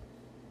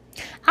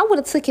 I would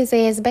have took his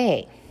ass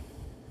back.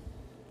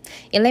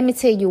 And let me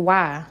tell you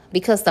why.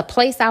 Because the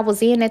place I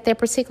was in at that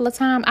particular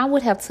time, I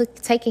would have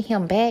taken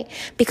him back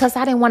because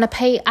I didn't want to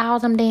pay all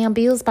them damn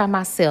bills by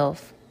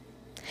myself.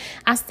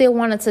 I still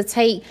wanted to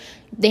take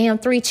damn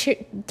 3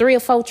 or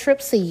 4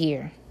 trips a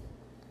year.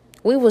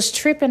 We was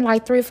tripping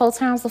like 3 or 4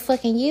 times a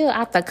fucking year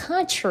out the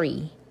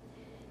country.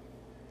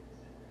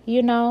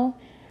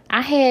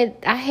 I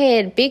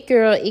had big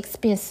girl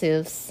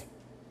expenses.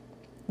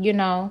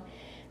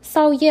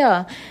 So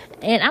yeah,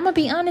 and I'm gonna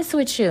be honest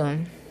with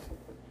you.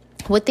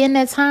 Within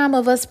that time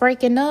of us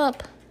breaking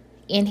up,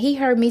 and he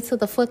hurt me to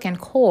the fucking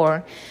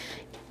core.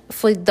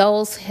 For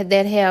those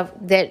that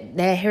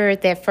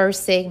heard that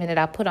first segment that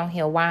I put on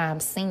here, why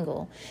I'm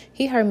single,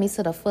 he hurt me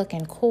to the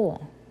fucking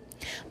core.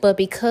 But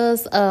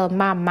because of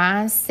my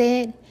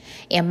mindset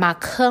and my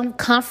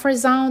comfort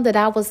zone that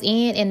I was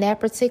in that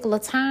particular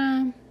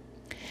time,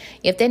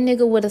 if that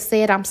nigga would have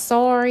said, "I'm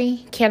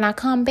sorry, can I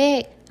come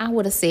back?" I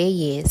would have said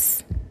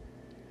yes.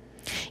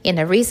 And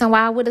the reason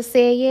why I would have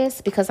said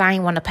yes, because I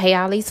didn't want to pay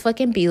all these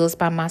fucking bills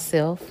by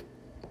myself.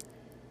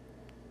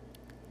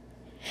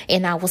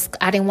 And I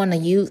didn't want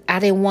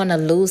to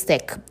lose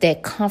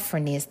that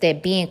comfortness,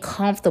 that being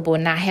comfortable,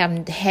 not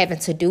having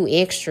to do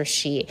extra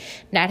shit,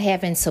 not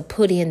having to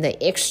put in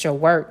the extra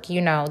work,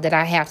 that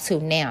I have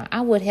to now.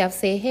 I would have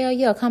said, hell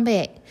yeah, come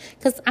back.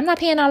 Because I'm not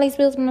paying all these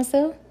bills by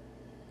myself.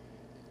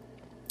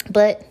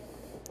 But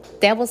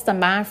that was the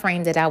mind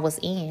frame that I was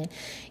in.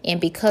 And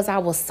because I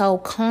was so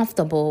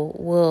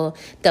comfortable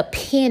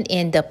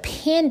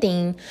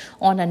depending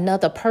on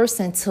another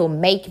person to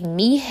make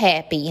me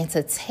happy and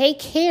to take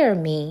care of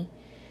me,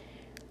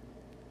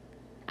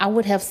 I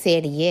would have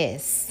said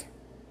yes.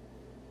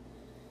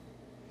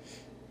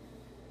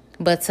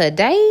 But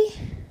today,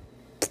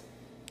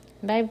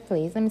 baby,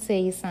 please, let me tell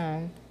you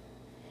something.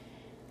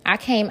 I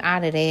came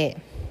out of that.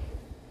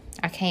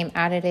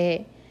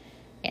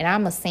 And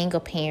I'm a single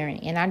parent,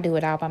 and I do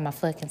it all by my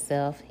fucking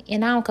self.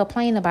 And I don't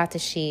complain about the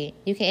shit.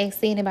 You can ask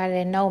anybody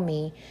that know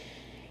me.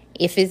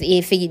 If it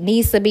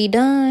needs to be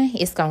done,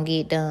 it's gonna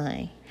get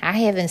done. I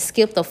haven't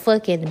skipped a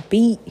fucking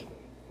beat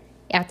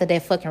after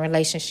that fucking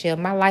relationship.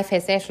 My life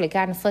has actually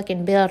gotten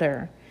fucking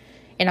better.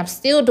 And I'm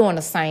still doing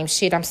the same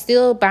shit. I'm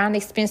still buying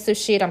expensive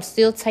shit. I'm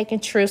still taking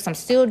trips. I'm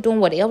still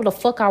doing whatever the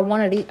fuck I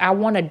want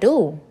to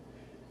do.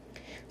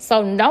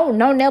 So no,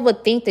 never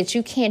think that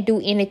you can't do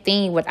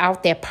anything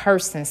without that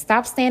person.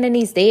 Stop staying in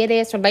these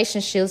dead-ass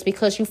relationships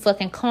because you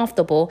fucking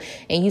comfortable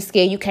and you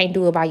scared you can't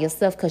do it by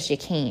yourself because you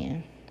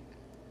can.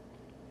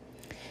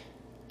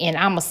 And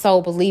I'm a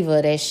sole believer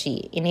of that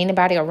shit. And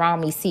anybody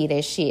around me see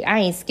that shit. I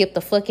ain't skipped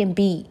a fucking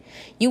beat.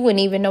 You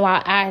wouldn't even know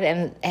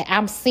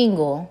I'm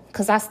single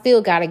because I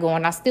still got it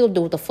going. I still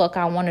do what the fuck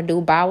I want to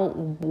do, buy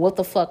what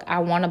the fuck I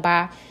want to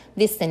buy,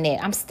 this and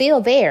that. I'm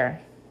still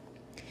there.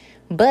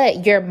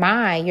 But your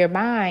mind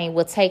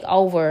will take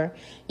over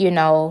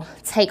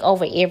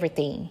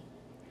everything.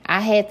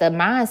 I had the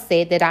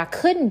mindset that I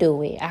couldn't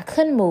do it. I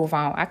couldn't move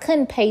on. I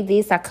couldn't pay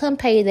this. I couldn't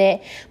pay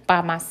that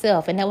by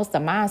myself. And that was the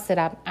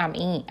mindset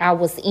I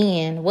was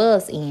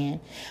in.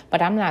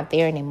 But I'm not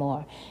there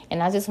anymore.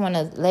 And I just want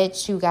to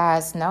let you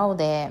guys know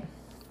that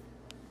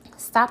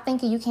stop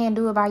thinking you can't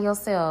do it by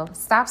yourself.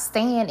 Stop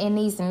staying in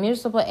these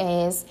miserable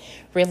ass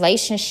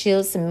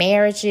relationships,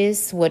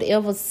 marriages,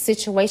 whatever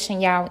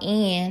situation y'all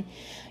in.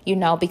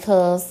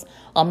 because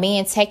a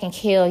man taking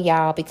care of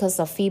y'all, because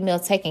a female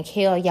taking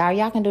care of y'all,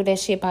 y'all can do that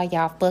shit by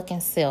y'all fucking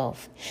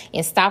self.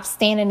 And stop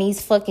standing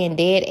these fucking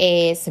dead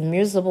ass,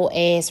 miserable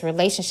ass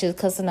relationships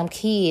because of them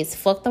kids.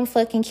 Fuck them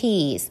fucking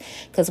kids.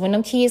 Because when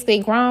them kids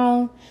get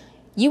grown,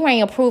 you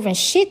ain't approving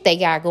shit they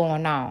got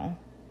going on.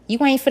 You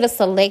ain't finna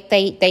select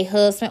they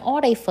husband or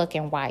they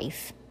fucking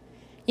wife.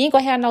 You ain't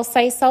gonna have no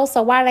say-so,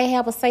 so why they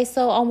have a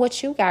say-so on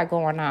what you got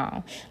going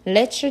on?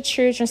 Let your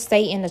children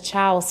stay in the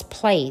child's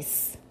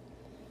place.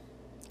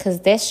 Because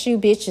that's you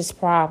bitches'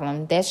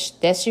 problem.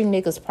 That's you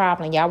niggas'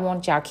 problem. Y'all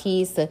want y'all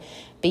kids to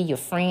be your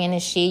friend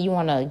and shit. You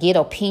want to get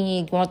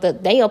opinion.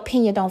 Their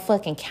opinion don't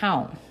fucking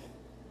count.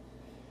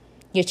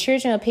 Your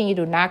children's opinion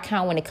do not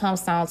count when it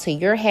comes down to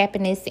your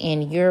happiness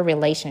and your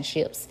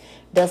relationships.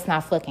 Does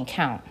not fucking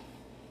count.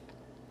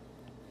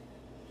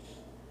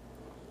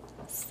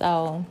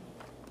 So,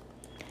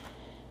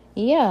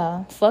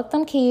 yeah, fuck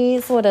them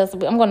kids. What else?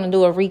 I'm going to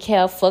do a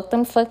recap. Fuck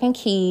them fucking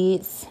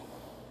kids.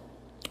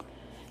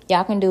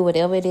 Y'all can do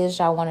whatever it is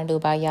y'all want to do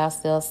by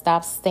yourself.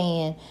 Stop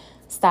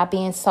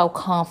being so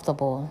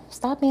comfortable.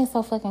 Stop being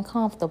so fucking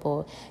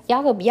comfortable.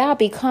 Y'all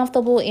be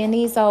comfortable in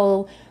these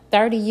old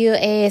 30-year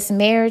ass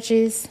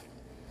marriages.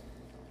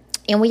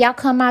 And when y'all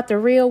come out the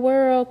real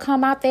world,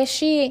 come out that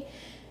shit,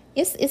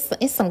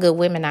 it's some good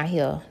women out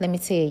here. Let me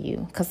tell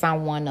you, because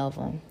I'm one of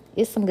them.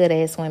 It's some good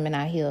ass women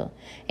out here.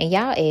 And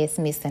y'all ass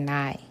missing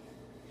out.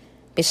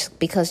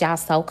 Because y'all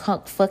so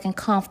fucking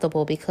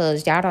comfortable.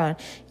 Because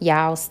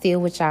y'all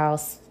still with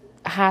y'all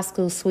high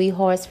school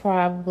sweethearts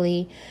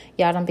probably.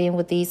 Y'all done been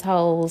with these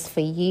hoes for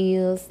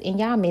years. And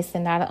y'all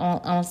missing out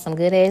on some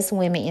good ass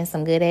women and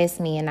some good ass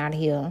men out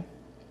here.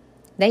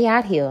 They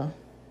out here.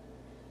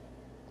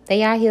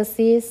 They out here,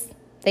 sis.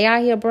 They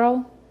out here,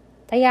 bro.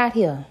 They out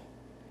here.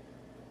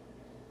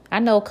 I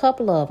know a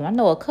couple of them. I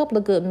know a couple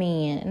of good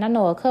men. And I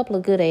know a couple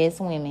of good ass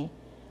women.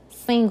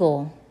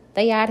 Single.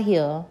 They out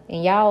here.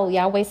 And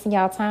y'all wasting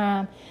y'all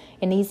time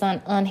in these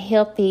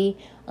unhealthy,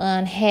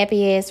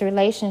 unhappy ass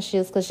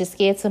relationships because you're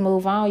scared to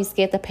move on. You're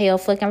scared to pay a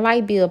fucking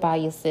light bill by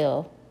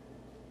yourself.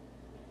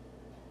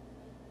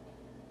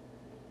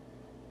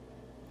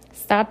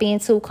 Stop being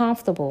too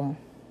comfortable.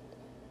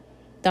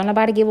 Don't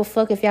nobody give a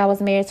fuck if y'all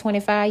was married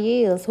 25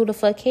 years. Who the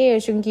fuck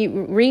cares? You can get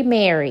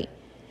remarried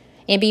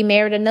and be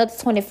married another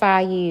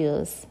 25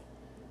 years.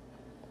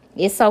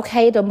 It's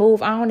okay to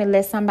move on and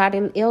let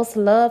somebody else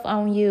love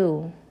on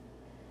you.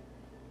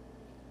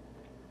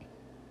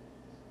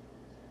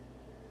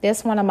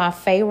 That's one of my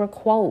favorite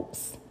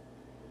quotes.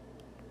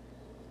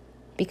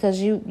 Because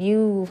you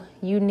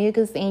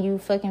niggas and you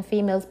fucking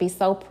females be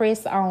so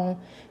pressed on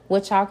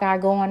what y'all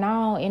got going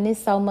on. And there's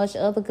so much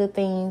other good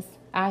things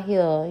out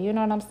here. You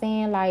know what I'm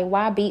saying? Like,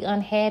 why be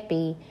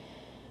unhappy,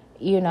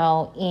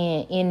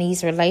 in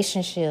these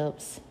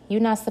relationships?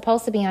 You're not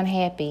supposed to be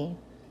unhappy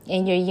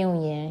in your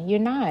union. You're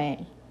not.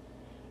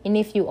 And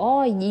if you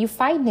are, you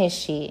fighting that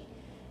shit.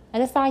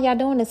 And that's all y'all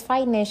doing is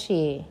fighting that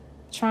shit.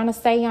 Trying to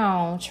stay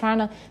on.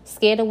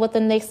 Scared of what the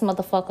next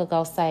motherfucker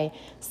go say.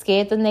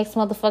 Scared the next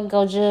motherfucker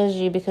go judge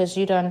you because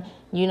you done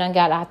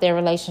got out their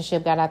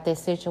relationship, got out their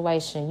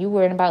situation. You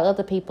worrying about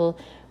other people,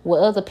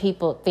 what other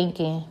people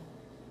thinking,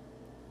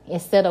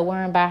 instead of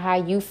worrying about how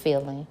you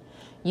feeling.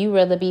 You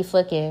rather be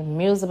fucking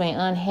miserable and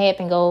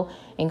unhappy and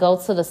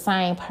go to the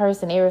same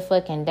person every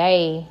fucking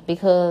day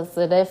because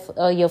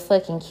of your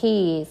fucking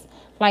kids.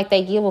 Like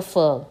they give a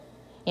fuck.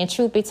 And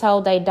truth be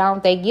told, they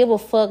don't. They give a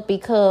fuck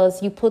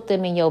because you put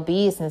them in your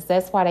business.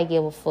 That's why they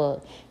give a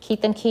fuck.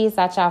 Keep them kids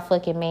out y'all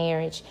fucking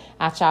marriage,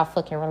 out y'all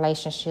fucking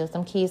relationships.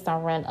 Them kids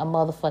don't run a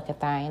motherfucking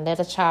thing. Let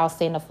a child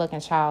stay in a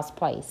fucking child's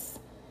place.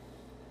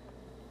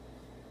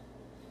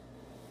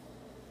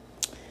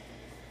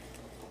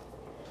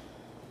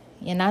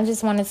 And I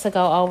just wanted to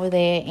go over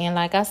there. And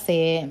like I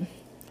said,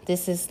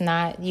 this is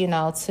not,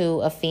 to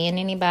offend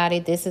anybody.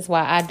 This is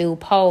why I do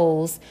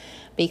polls,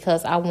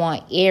 because I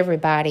want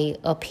everybody's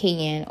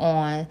opinion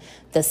on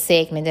the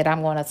segment that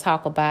I'm going to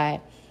talk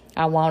about.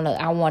 I want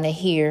to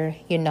hear,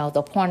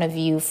 the point of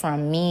view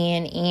from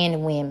men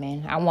and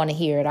women. I want to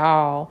hear it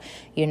all.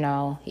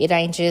 It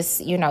ain't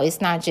just,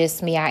 it's not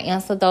just me. I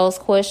answer those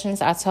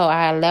questions.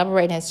 I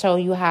elaborate and show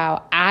you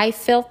how I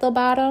felt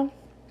about them.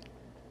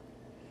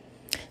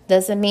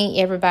 Doesn't mean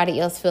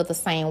everybody else feel the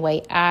same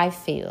way I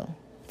feel.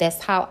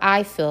 That's how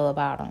I feel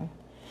about them.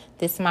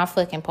 This is my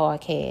fucking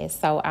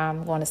podcast, so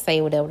I'm going to say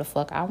whatever the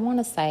fuck I want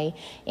to say.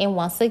 And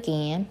once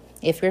again,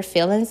 if your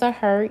feelings are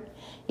hurt,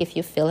 if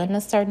you're feeling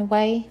a certain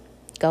way,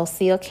 go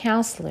see a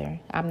counselor.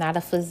 I'm not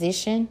a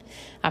physician.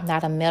 I'm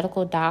not a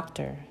medical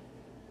doctor.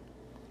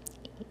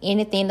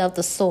 Anything of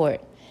the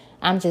sort.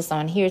 I'm just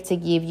on here to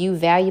give you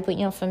valuable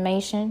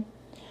information,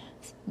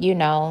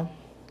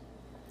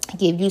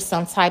 give you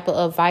some type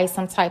of advice,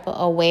 some type of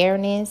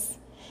awareness,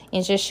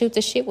 and just shoot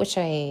the shit with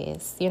your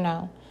ass,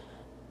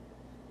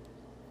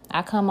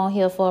 I come on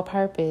here for a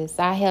purpose.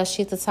 I have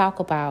shit to talk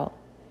about.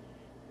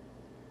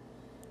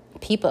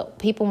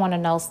 People want to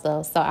know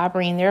stuff, so I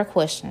bring their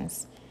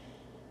questions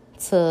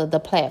to the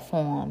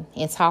platform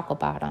and talk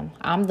about them.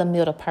 I'm the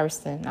middle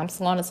person. I'm just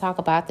going to talk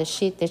about the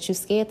shit that you're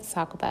scared to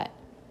talk about.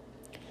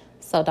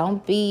 So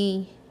don't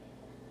be,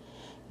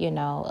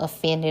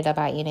 offended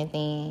about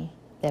anything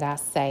that I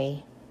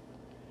say.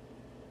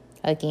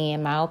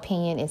 Again, my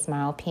opinion is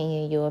my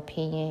opinion. Your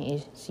opinion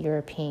is your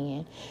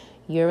opinion.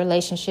 Your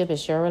relationship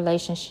is your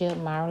relationship.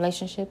 My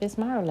relationship is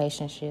my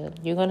relationship.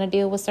 You're going to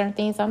deal with certain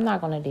things I'm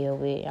not going to deal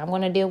with. I'm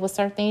going to deal with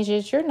certain things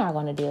that you're not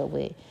going to deal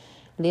with.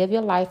 Live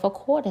your life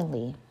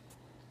accordingly.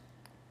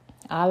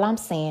 All I'm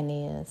saying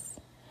is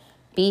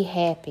be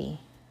happy.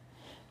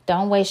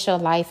 Don't waste your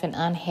life in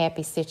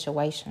unhappy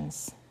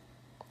situations.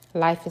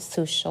 Life is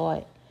too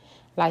short.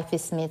 Life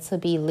is meant to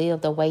be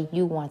lived the way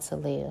you want to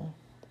live.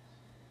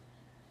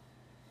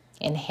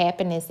 And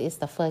happiness is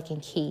the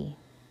fucking key.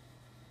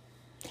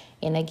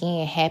 And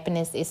again,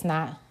 happiness is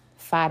not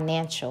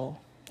financial.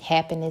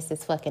 Happiness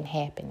is fucking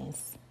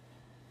happiness.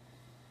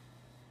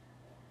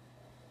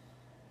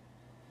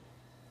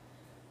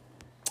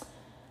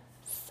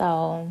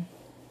 So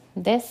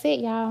that's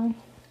it, y'all.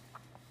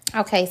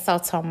 Okay, so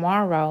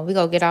tomorrow we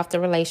gonna get off the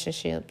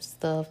relationship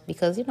stuff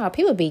because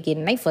people be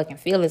getting they fucking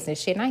feelings and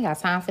shit. And I ain't got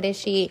time for that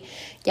shit.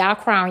 Y'all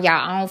cry on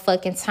y'all own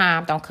fucking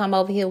time. Don't come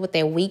over here with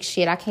that weak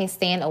shit. I can't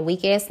stand a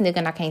weak ass nigga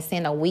and I can't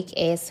stand a weak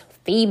ass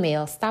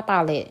female. Stop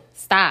all that.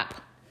 Stop.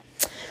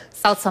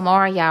 So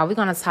tomorrow, y'all, we're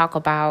gonna talk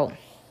about.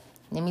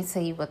 Let me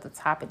tell you what the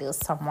topic is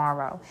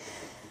tomorrow.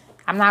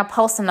 I'm not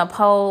posting a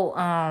poll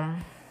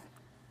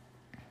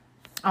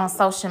on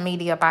social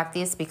media about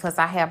this because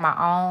I have my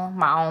own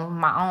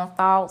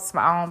thoughts,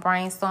 my own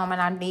brainstorming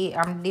I'm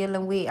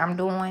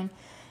doing,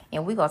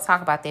 and we're gonna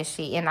talk about that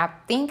shit. And I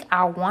think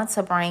I want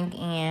to bring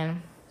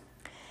in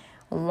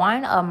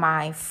one of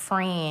my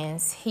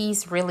friends.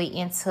 He's really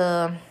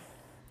into,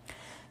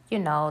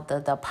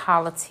 the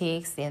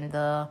politics and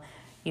the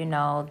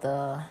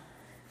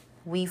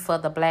we for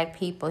the black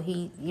people.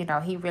 He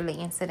really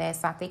into that.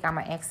 So I think I'm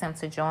gonna ask him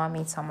to join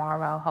me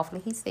tomorrow. Hopefully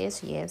he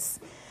says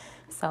yes.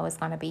 So it's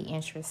going to be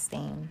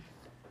interesting.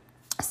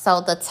 So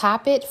the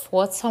topic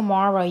for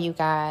tomorrow, you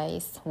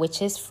guys,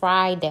 which is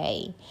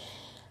Friday,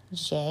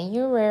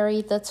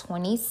 January the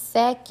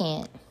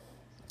 22nd,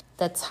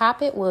 the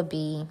topic will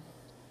be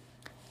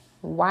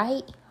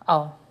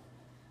the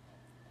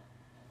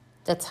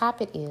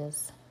topic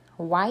is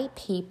white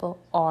people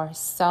are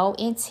so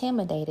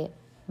intimidated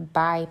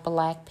by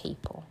black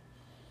people.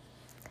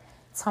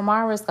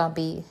 Tomorrow is going to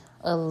be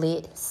a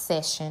lit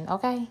session,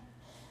 okay?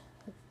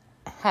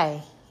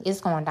 Hey, it's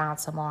going down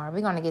tomorrow.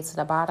 We're going to get to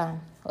the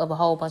bottom of a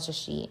whole bunch of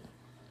shit.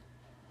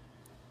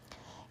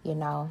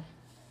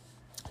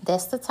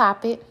 That's the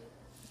topic.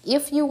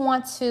 If you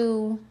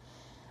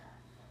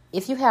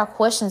have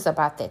questions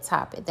about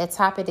that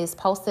topic is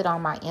posted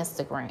on my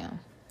Instagram.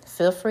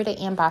 Feel free to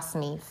inbox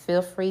me.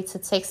 Feel free to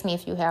text me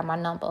if you have my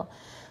number.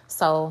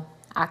 So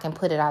I can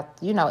put it out,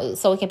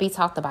 so it can be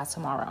talked about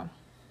tomorrow.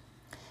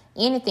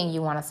 Anything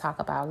you want to talk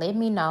about, let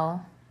me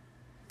know.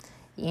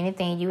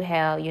 Anything you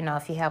have,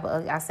 if you have,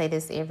 I say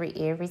this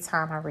every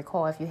time I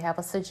record, if you have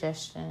a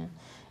suggestion,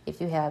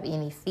 if you have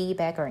any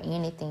feedback or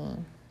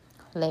anything,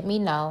 let me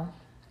know.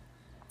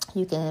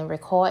 You can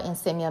record and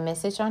send me a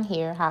message on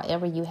here.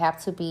 However, you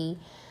have to be,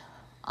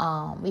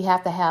 you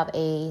have to have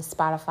a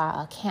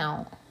Spotify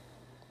account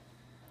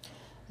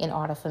in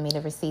order for me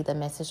to receive the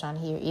message on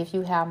here. If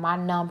you have my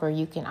number,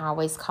 you can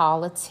always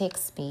call or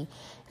text me.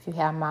 If you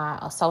have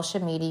my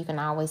social media, you can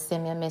always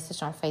send me a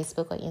message on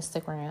Facebook or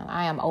Instagram.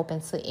 I am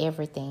open to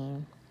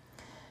everything.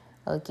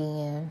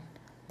 Again,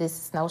 this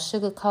is no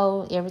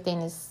sugarcoat.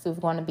 Everything is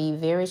going to be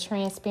very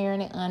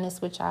transparent and honest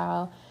with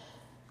y'all.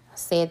 I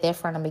said that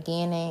from the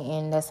beginning,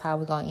 and that's how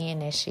we're going to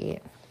end this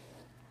shit.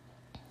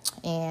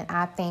 And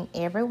I thank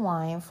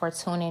everyone for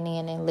tuning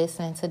in and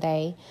listening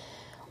today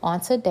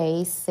on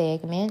today's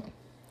segment.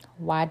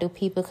 Why do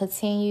people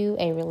continue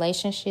a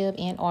relationship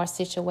in or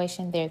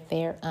situation that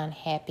they're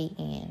unhappy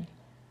in?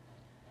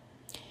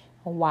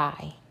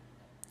 Why?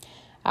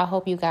 I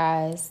hope you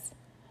guys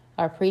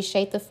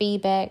appreciate the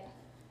feedback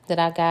that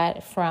I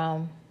got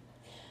from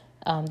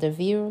the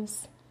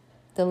viewers,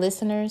 the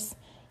listeners,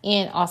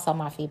 and also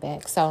my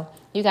feedback. So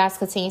you guys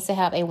continue to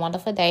have a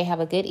wonderful day. Have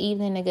a good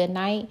evening, a good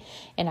night,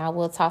 and I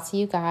will talk to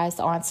you guys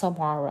on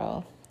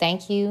tomorrow.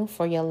 Thank you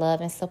for your love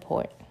and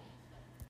support.